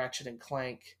how Ratchet and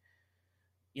Clank,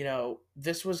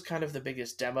 this was kind of the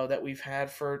biggest demo that we've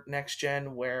had for next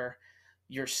gen where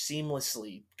you're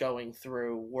seamlessly going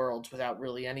through worlds without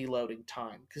really any loading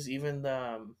time because even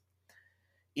the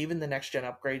next gen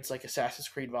upgrades like Assassin's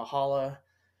Creed Valhalla,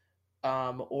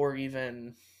 or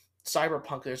even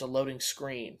Cyberpunk, there's a loading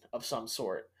screen of some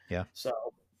sort. Yeah. So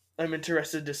I'm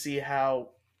interested to see how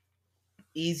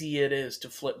easy it is to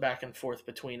flip back and forth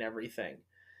between everything.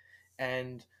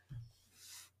 And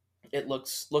it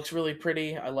looks really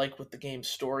pretty. I like what the game's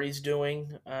story's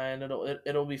doing, and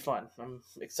it'll be fun. I'm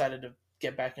excited to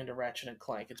get back into Ratchet and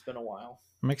Clank. It's been a while.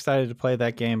 I'm excited to play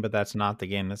that game, but that's not the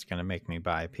game that's going to make me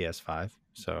buy a PS5.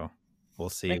 So we'll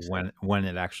see Makes sense. when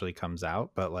it actually comes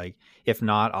out. But like, if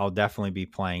not, I'll definitely be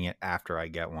playing it after I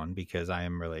get one because I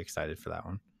am really excited for that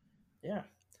one. Yeah.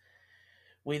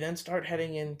 We then start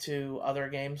heading into other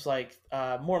games like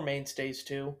more mainstays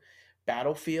too.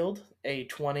 Battlefield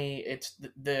A20.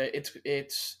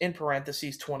 It's in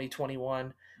parentheses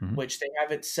 2021, Hmm. which they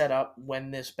have it set up when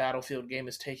this Battlefield game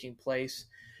is taking place.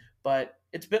 But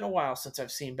it's been a while since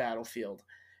I've seen Battlefield,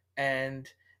 and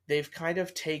they've kind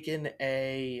of taken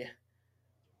a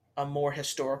more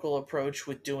historical approach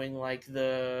with doing like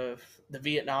the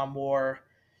Vietnam War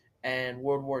and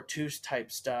World War II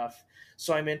type stuff.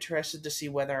 So I'm interested to see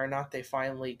whether or not they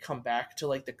finally come back to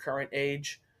like the current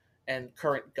age and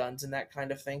current guns and that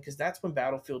kind of thing, because that's when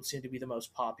Battlefield seemed to be the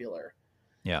most popular.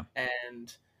 Yeah.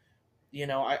 And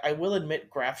I will admit,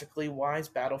 graphically wise,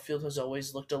 Battlefield has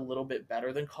always looked a little bit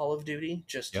better than Call of Duty.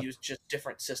 Just Yep. use just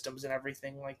different systems and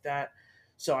everything like that.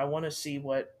 So I want to see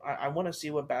what I want to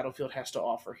see what Battlefield has to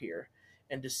offer here,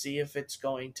 and to see if it's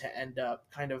going to end up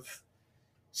kind of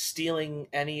stealing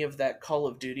any of that Call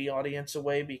of Duty audience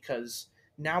away because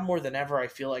now more than ever I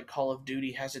feel like Call of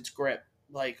Duty has its grip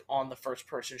like on the first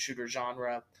person shooter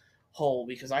genre whole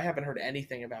because I haven't heard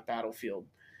anything about Battlefield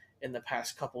in the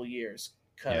past couple years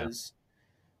Yeah. cuz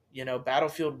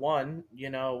Battlefield 1,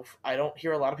 I don't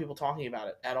hear a lot of people talking about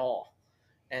it at all.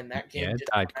 And that Yeah. game It did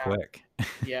died come out. quick.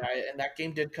 Yeah, and that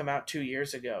game did come out 2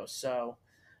 years ago. So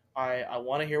I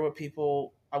want to hear what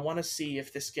people. I want to see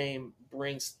if this game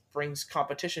brings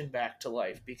competition back to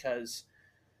life, because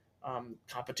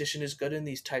competition is good in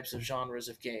these types of genres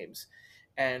of games.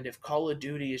 And if Call of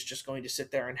Duty is just going to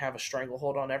sit there and have a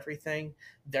stranglehold on everything,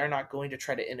 they're not going to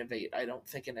try to innovate, I don't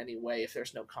think, in any way if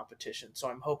there's no competition. So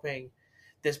I'm hoping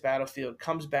this Battlefield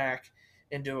comes back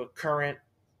into a current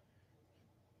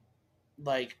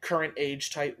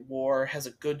age type war, has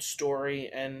a good story,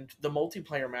 and the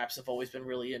multiplayer maps have always been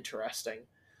really interesting.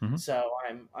 Hmm. So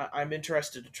I'm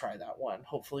interested to try that one.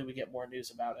 Hopefully we get more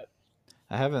news about it.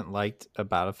 I haven't liked a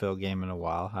Battlefield game in a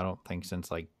while. I don't think since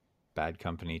like Bad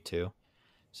Company 2.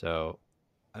 So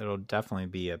it'll definitely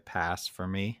be a pass for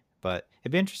me. But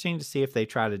it'd be interesting to see if they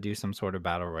try to do some sort of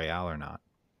battle royale or not.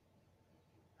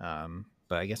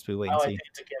 But I guess we wait and Oh, I see. think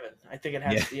it's a given. I think it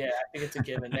Yeah. has. Yeah, I think it's a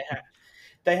given.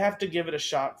 They have to give it a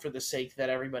shot for the sake that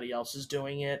everybody else is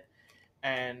doing it.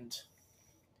 And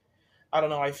I don't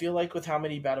know. I feel like with how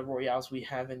many battle royales we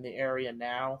have in the area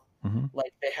now, Hmm.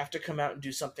 like they have to come out and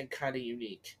do something kind of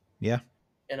unique Yeah.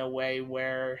 in a way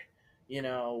where, you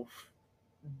know,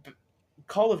 B-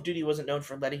 Call of Duty wasn't known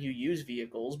for letting you use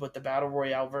vehicles, but the battle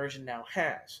royale version now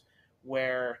has,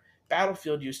 where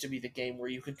Battlefield used to be the game where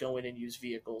you could go in and use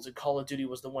vehicles, and Call of Duty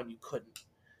was the one you couldn't.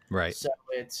 Right. So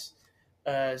it's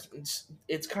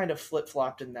kind of flip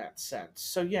flopped in that sense.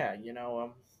 So yeah,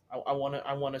 I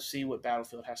want to see what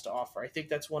Battlefield has to offer. I think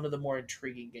that's one of the more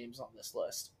intriguing games on this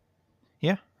list.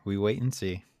 Yeah. We wait and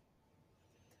see.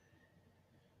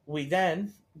 We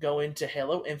then go into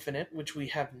Halo Infinite, which we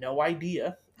have no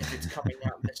idea if it's coming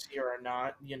out this year or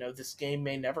not. This game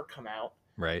may never come out,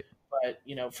 Right. but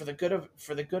for the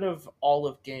good of all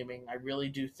of gaming, I really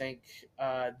do think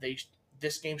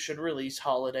this game should release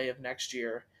holiday of next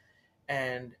year,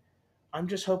 and I'm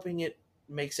just hoping it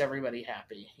makes everybody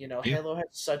happy. Yeah. Halo has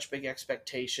such big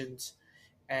expectations,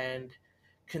 and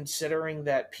considering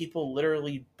that people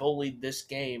literally bullied this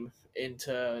game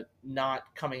into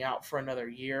not coming out for another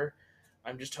year,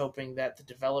 I'm just hoping that the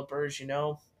developers,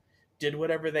 did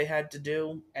whatever they had to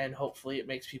do, and hopefully it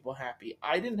makes people happy.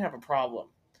 I didn't have a problem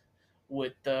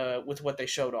with what they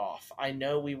showed off. I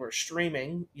know we were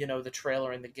streaming, the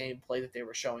trailer and the gameplay that they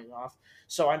were showing off.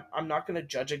 So I'm not going to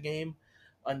judge a game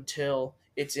until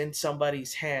it's in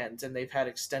somebody's hands and they've had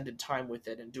extended time with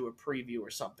it and do a preview or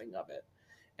something of it.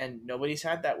 And nobody's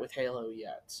had that with Halo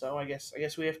yet. So I guess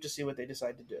we have to see what they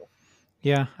decide to do.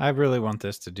 Yeah. I really want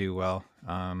this to do well.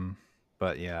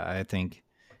 But yeah, I think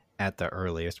at the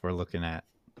earliest we're looking at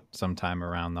sometime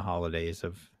around the holidays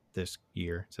of this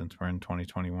year since we're in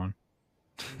 2021.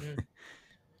 Hmm.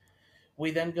 We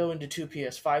then go into two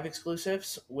PS5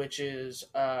 exclusives, which is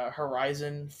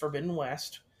Horizon Forbidden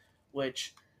West,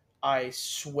 which I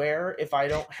swear if I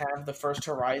don't have the first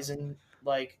Horizon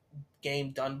like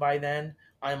game done by then,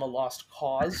 I am a lost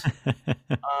cause.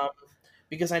 Um,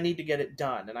 because I need to get it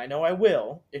done, and I know I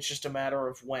will. It's just a matter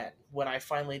of when I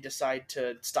finally decide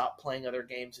to stop playing other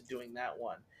games and doing that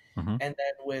one. Hmm. And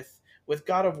then with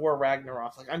God of War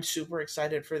Ragnarok, like I'm super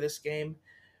excited for this game.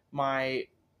 My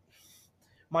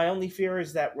my only fear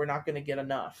is that we're not going to get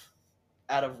enough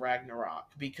out of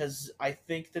Ragnarok, because I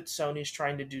think that Sony's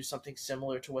trying to do something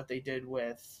similar to what they did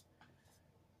with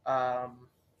um,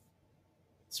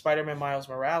 Spider-Man Miles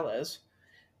Morales,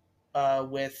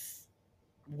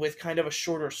 with kind of a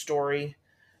shorter story,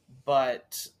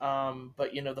 but the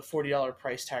 $40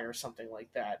 price tag or something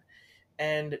like that.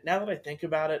 And now that I think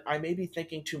about it, I may be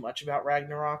thinking too much about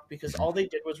Ragnarok, because all they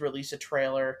did was release a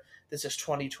trailer. This is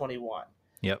 2021.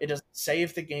 Yep. It doesn't say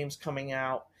if the game's coming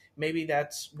out. Maybe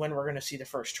that's when we're going to see the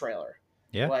first trailer.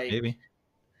 Yeah. Like Maybe.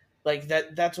 like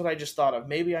that's what I just thought of.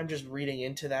 Maybe I'm just reading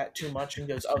into that too much and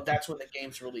goes, "Oh, that's when the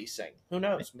game's releasing." Who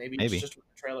knows? Maybe it's Maybe. just when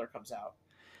the trailer comes out.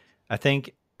 I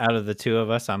think out of the two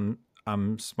of us, I'm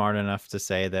smart enough to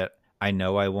say that I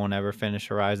know I won't ever finish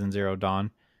Horizon Zero Dawn.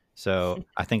 So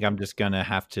I think I'm just gonna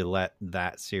have to let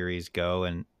that series go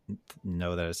and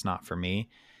know that it's not for me.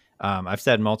 I've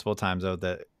said multiple times though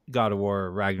that God of War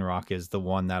Ragnarok is the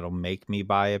one that'll make me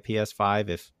buy a PS5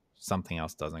 if something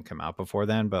else doesn't come out before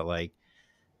then. But like,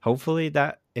 hopefully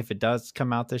that if it does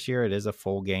come out this year, it is a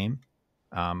full game.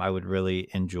 I would really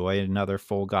enjoy another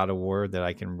full God of War that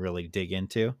I can really dig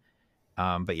into.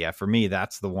 But yeah, for me,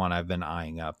 that's the one I've been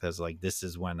eyeing up as like this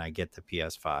is when I get the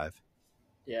PS5.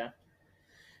 Yeah.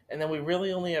 And then we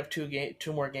really only have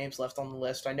two more games left on the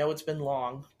list. I know it's been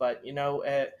long, but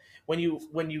when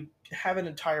you have an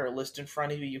entire list in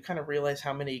front of you, you kind of realize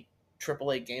how many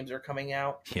AAA games are coming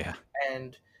out, Yeah,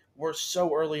 and we're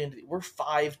so early into we're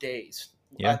 5 days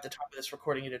yeah, at the time of this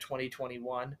recording into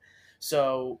 2021.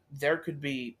 So there could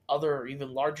be other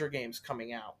even larger games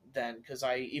coming out then, because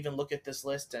I even look at this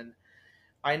list and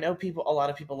I know a lot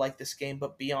of people like this game,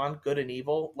 but Beyond Good and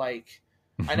Evil, like,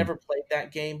 I Mhm. never played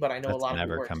that game, but I know a That's lot of people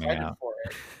never are coming excited out. for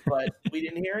it. But we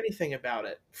didn't hear anything about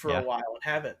it for a Yeah. while and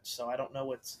haven't, so I don't know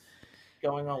what's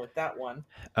going on with that one.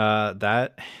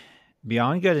 That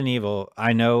Beyond Good and Evil,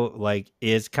 I know, like,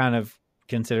 is kind of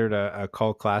considered a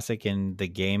cult classic in the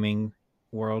gaming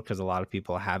world because a lot of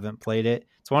people haven't played it.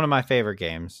 It's one of my favorite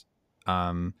games.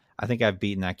 I think I've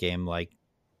beaten that game like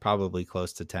probably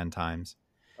close to 10 times.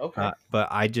 Okay. But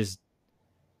I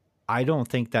don't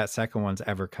think that second one's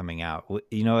ever coming out.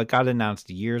 You know, it got announced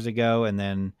years ago, and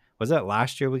then was that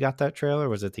last year we got that trailer? Or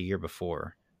was it the year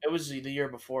before? It was the year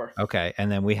before. Okay,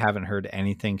 and then we haven't heard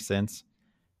anything since.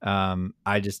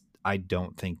 I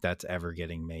don't think that's ever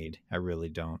getting made. I really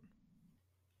don't.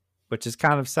 Which is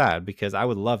kind of sad because I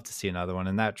would love to see another one,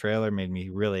 and that trailer made me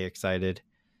really excited.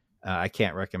 I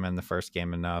can't recommend the first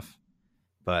game enough,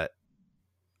 but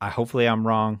hopefully I'm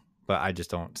wrong, but I just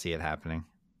don't see it happening.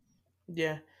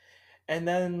 Yeah. And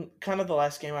then kind of the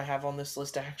last game I have on this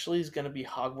list actually is going to be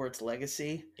Hogwarts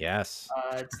Legacy. Yes.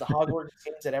 It's the Hogwarts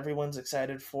games that everyone's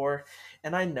excited for,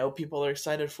 and I know people are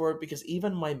excited for it because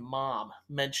even my mom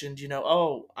mentioned,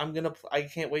 oh, I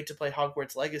can't wait to play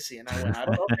Hogwarts Legacy, and I went, I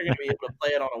don't know if you're gonna be able to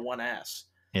play it on a 1S.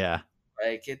 Yeah.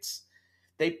 Like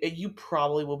you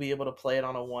probably will be able to play it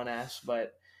on a 1S,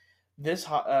 but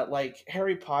like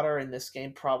Harry Potter in this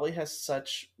game probably has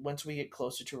such once we get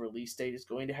closer to release date is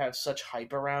going to have such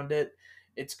hype around it.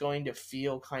 It's going to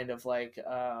feel kind of like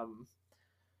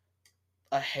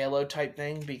a Halo type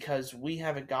thing because we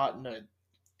haven't gotten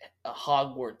a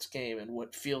Hogwarts game in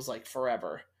what feels like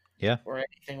forever Yeah. or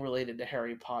anything related to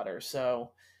Harry Potter.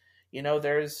 So,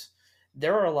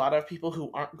 there are a lot of people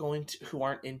who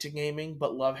aren't into gaming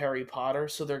but love Harry Potter,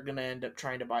 so they're going to end up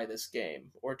trying to buy this game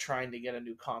or trying to get a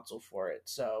new console for it.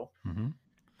 So, Hmm.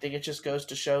 I think it just goes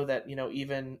to show that,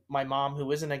 even my mom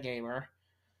who isn't a gamer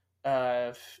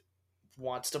uh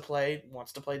wants to play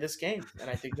this game, and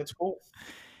I think that's cool.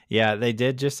 Yeah, they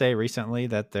did just say recently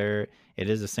that it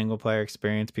is a single player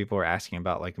experience. People were asking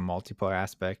about like a multiplayer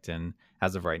aspect, and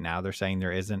as of right now, they're saying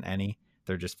there isn't any.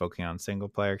 They're just focusing on single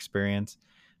player experience.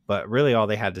 But really, all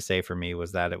they had to say for me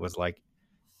was that it was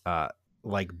uh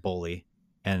like Bully,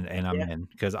 and I'm Yeah. in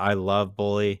because I love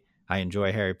Bully. I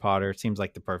enjoy Harry Potter. It seems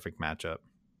like the perfect matchup.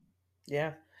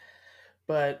 Yeah.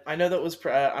 But I know that was.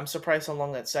 I'm surprised how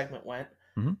long that segment went.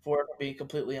 Hmm. For to be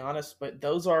completely honest, but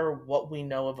those are what we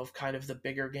know of kind of the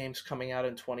bigger games coming out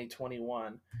in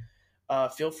 2021.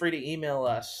 Feel free to email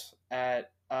us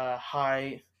at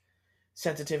high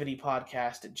sensitivity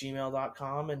podcast at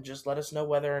gmail.com and just let us know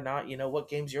whether or not what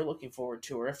games you're looking forward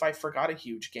to, or if I forgot a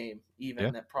huge game Yeah.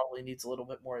 even that probably needs a little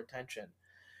bit more attention.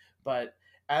 But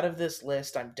out of this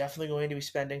list, I'm definitely going to be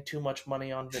spending too much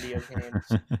money on video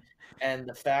games, and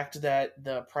the fact that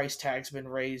the price tag's been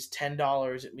raised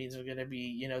 $10, it means we're going to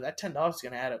be, that $10 is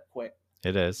going to add up quick.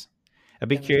 It is. I'd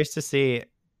be And curious to see,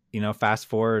 fast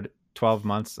forward 12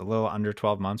 months, a little under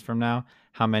 12 months from now,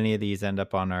 how many of these end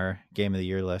up on our game of the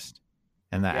year list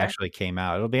and that yeah, actually came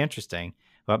out. It'll be interesting,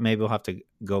 but maybe we'll have to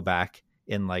go back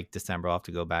in like December. I'll have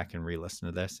to go back and re-listen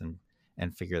to this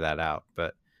and figure that out.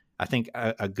 But I think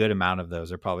a good amount of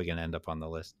those are probably going to end up on the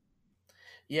list.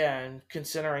 yeah, and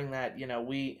considering that,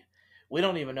 we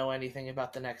don't even know anything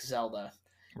about the next Zelda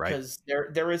Right. because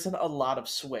there isn't a lot of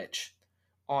Switch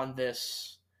on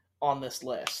this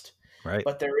list. Right.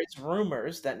 But there is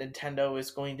rumors that Nintendo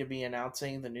is going to be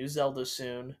announcing the new Zelda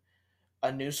soon,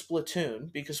 a new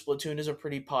Splatoon because Splatoon is a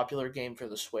pretty popular game for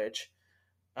the Switch.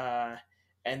 Uh,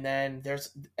 and then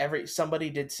somebody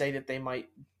did say that they might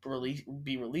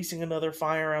be releasing another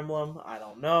Fire Emblem. I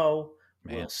don't know.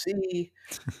 Man. We'll see.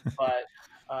 But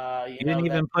You didn't that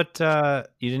even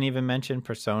you didn't even mention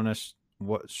Persona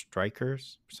what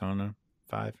Strikers? Persona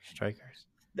 5 Strikers.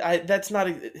 that's not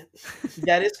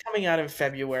that is coming out in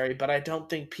February, but I don't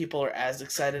think people are as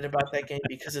excited about that game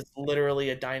because it's literally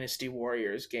a Dynasty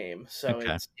Warriors game. So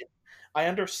Okay. I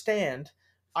understand.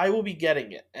 I will be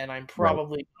getting it, and I'm Right.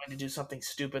 probably going to do something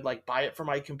stupid like buy it for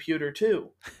my computer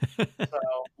too. So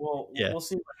Yeah. we'll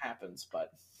see what happens,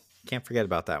 but Can't forget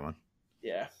about that one.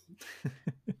 yeah.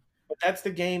 But that's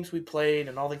the games we played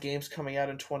and all the games coming out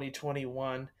in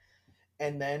 2021.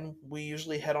 And then we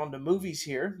usually head on to movies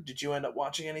here. Did you end up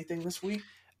watching anything this week?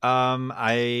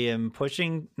 I am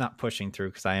not pushing through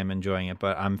because I am enjoying it,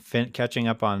 but I'm catching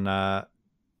up on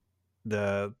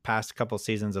the past couple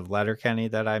seasons of Letterkenny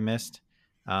that I missed.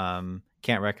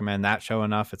 Can't recommend that show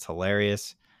enough. It's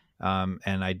hilarious. And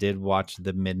I did watch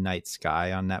The Midnight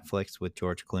Sky on Netflix with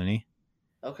George Clooney.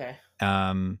 Okay.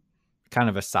 Kind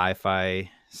of a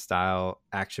sci-fi style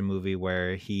action movie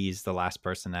where he's the last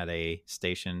person at a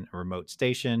remote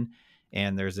station,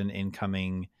 and there's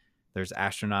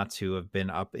astronauts who have been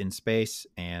up in space,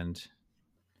 and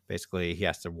basically he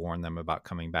has to warn them about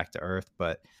coming back to Earth.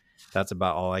 But that's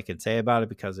about all I could say about it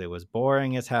because it was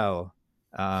boring as hell.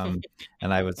 And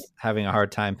I was having a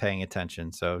hard time paying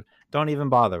attention. So don't even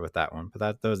bother with that one.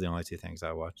 But those are the only two things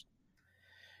I watched.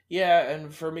 Yeah,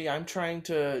 and for me, I'm trying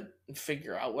to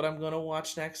figure out what I'm going to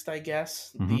watch next, I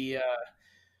guess. Mm-hmm.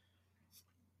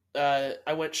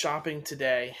 I went shopping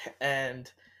today,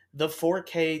 and the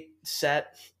 4K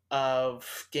set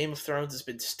of Game of Thrones has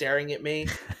been staring at me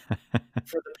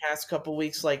for the past couple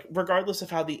weeks. Like, regardless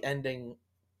of how the ending,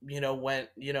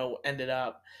 ended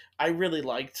up, I really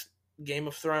liked Game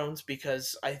of Thrones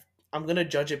because I'm gonna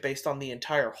judge it based on the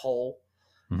entire whole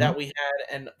Mm-hmm. that we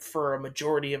had, and for a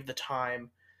majority of the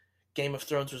time, Game of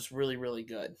Thrones was really, really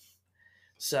good.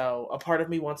 So a part of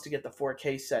me wants to get the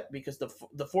 4K set because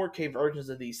the 4K versions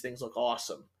of these things look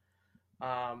awesome.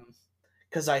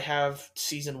 Because I have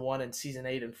season 1 and season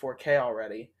 8 in 4K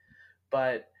already,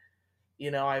 but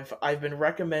I've been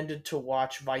recommended to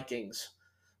watch Vikings,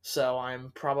 so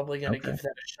I'm probably going to Okay. give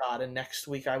that a shot. And next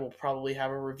week I will probably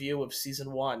have a review of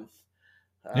season 1,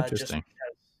 Interesting.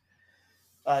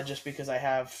 just because I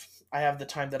have the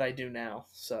time that I do now.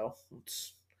 So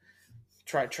let's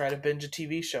try to binge a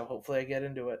TV show. Hopefully I get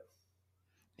into it.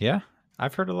 Yeah,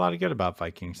 I've heard a lot of good about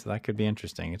Vikings, so that could be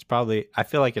interesting. I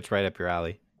feel like it's right up your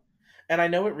alley. And I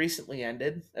know it recently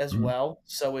ended as Mm-hmm. well,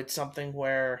 so it's something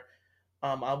where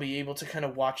I'll be able to kind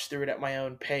of watch through it at my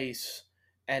own pace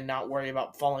and not worry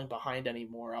about falling behind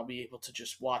anymore. I'll be able to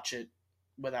just watch it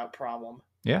without problem.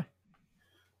 Yeah.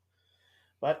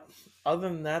 But other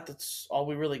than that, that's all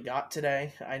we really got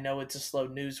today. I know it's a slow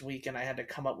news week and I had to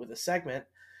come up with a segment,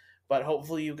 but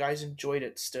hopefully you guys enjoyed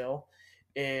it still.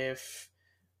 If,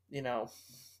 you know,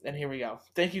 and here we go.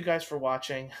 Thank you guys for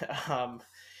watching.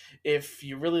 If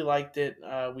you really liked it,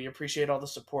 we appreciate all the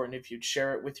support, and if you'd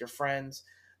share it with your friends.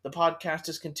 The podcast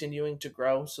is continuing to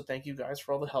grow, so thank you guys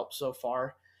for all the help so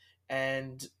far.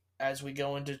 And as we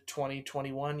go into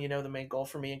 2021, the main goal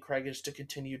for me and Craig is to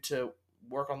continue to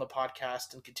work on the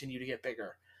podcast and continue to get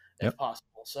bigger if Yep.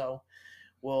 possible. So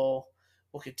we'll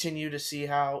continue to see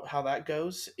how that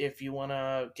goes. If you want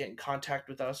to get in contact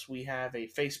with us, we have a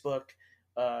Facebook,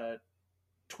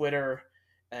 Twitter,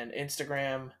 and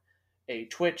Instagram, a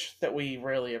Twitch that we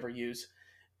rarely ever use,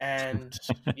 and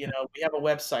we have a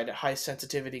website at High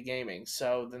Sensitivity Gaming.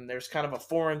 So then there's kind of a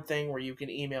forum thing where you can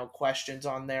email questions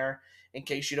on there in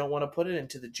case you don't want to put it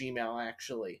into the Gmail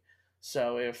actually.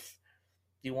 So if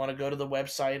you want to go to the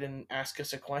website and ask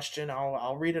us a question,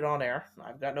 I'll read it on air.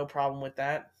 I've got no problem with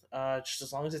that. Just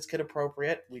as long as it's kid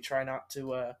appropriate. We try not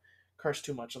to curse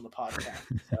too much on the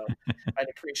podcast. So I'd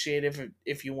appreciate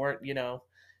if you weren't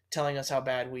telling us how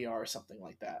bad we are or something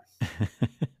like that.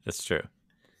 That's true.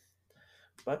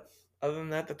 But other than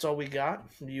that, that's all we got.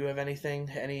 Do you have any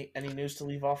news to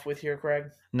leave off with here, Craig?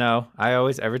 No,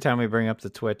 every time we bring up the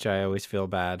Twitch, I always feel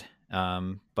bad.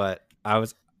 But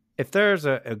if there's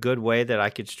a good way that I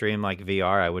could stream like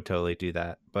VR, I would totally do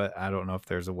that. But I don't know if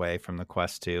there's a way from the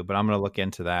Quest 2, but I'm going to look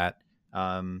into that.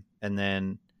 And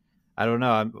then I don't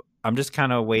know. I'm just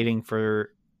kind of waiting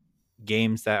for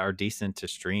games that are decent to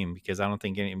stream because I don't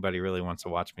think anybody really wants to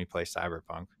watch me play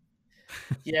Cyberpunk.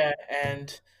 Yeah,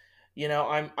 and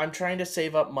I'm trying to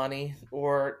save up money,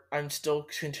 or I'm still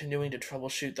continuing to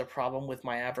troubleshoot the problem with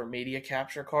my AverMedia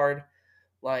capture card.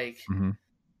 Like, Mm-hmm.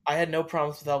 I had no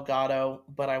problems with Elgato,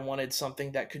 but I wanted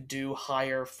something that could do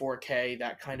higher 4K,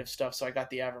 that kind of stuff. So I got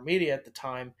the AverMedia at the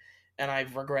time, and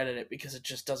I've regretted it because it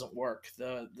just doesn't work.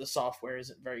 The software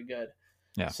isn't very good.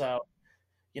 Yeah. So,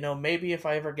 maybe if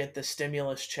I ever get the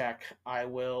stimulus check,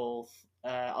 I'll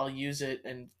use it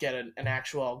and get an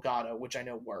actual Elgato, which I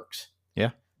know works.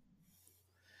 Yeah.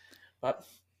 But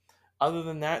other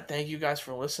than that, thank you guys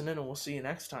for listening, and we'll see you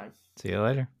next time. See you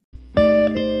later.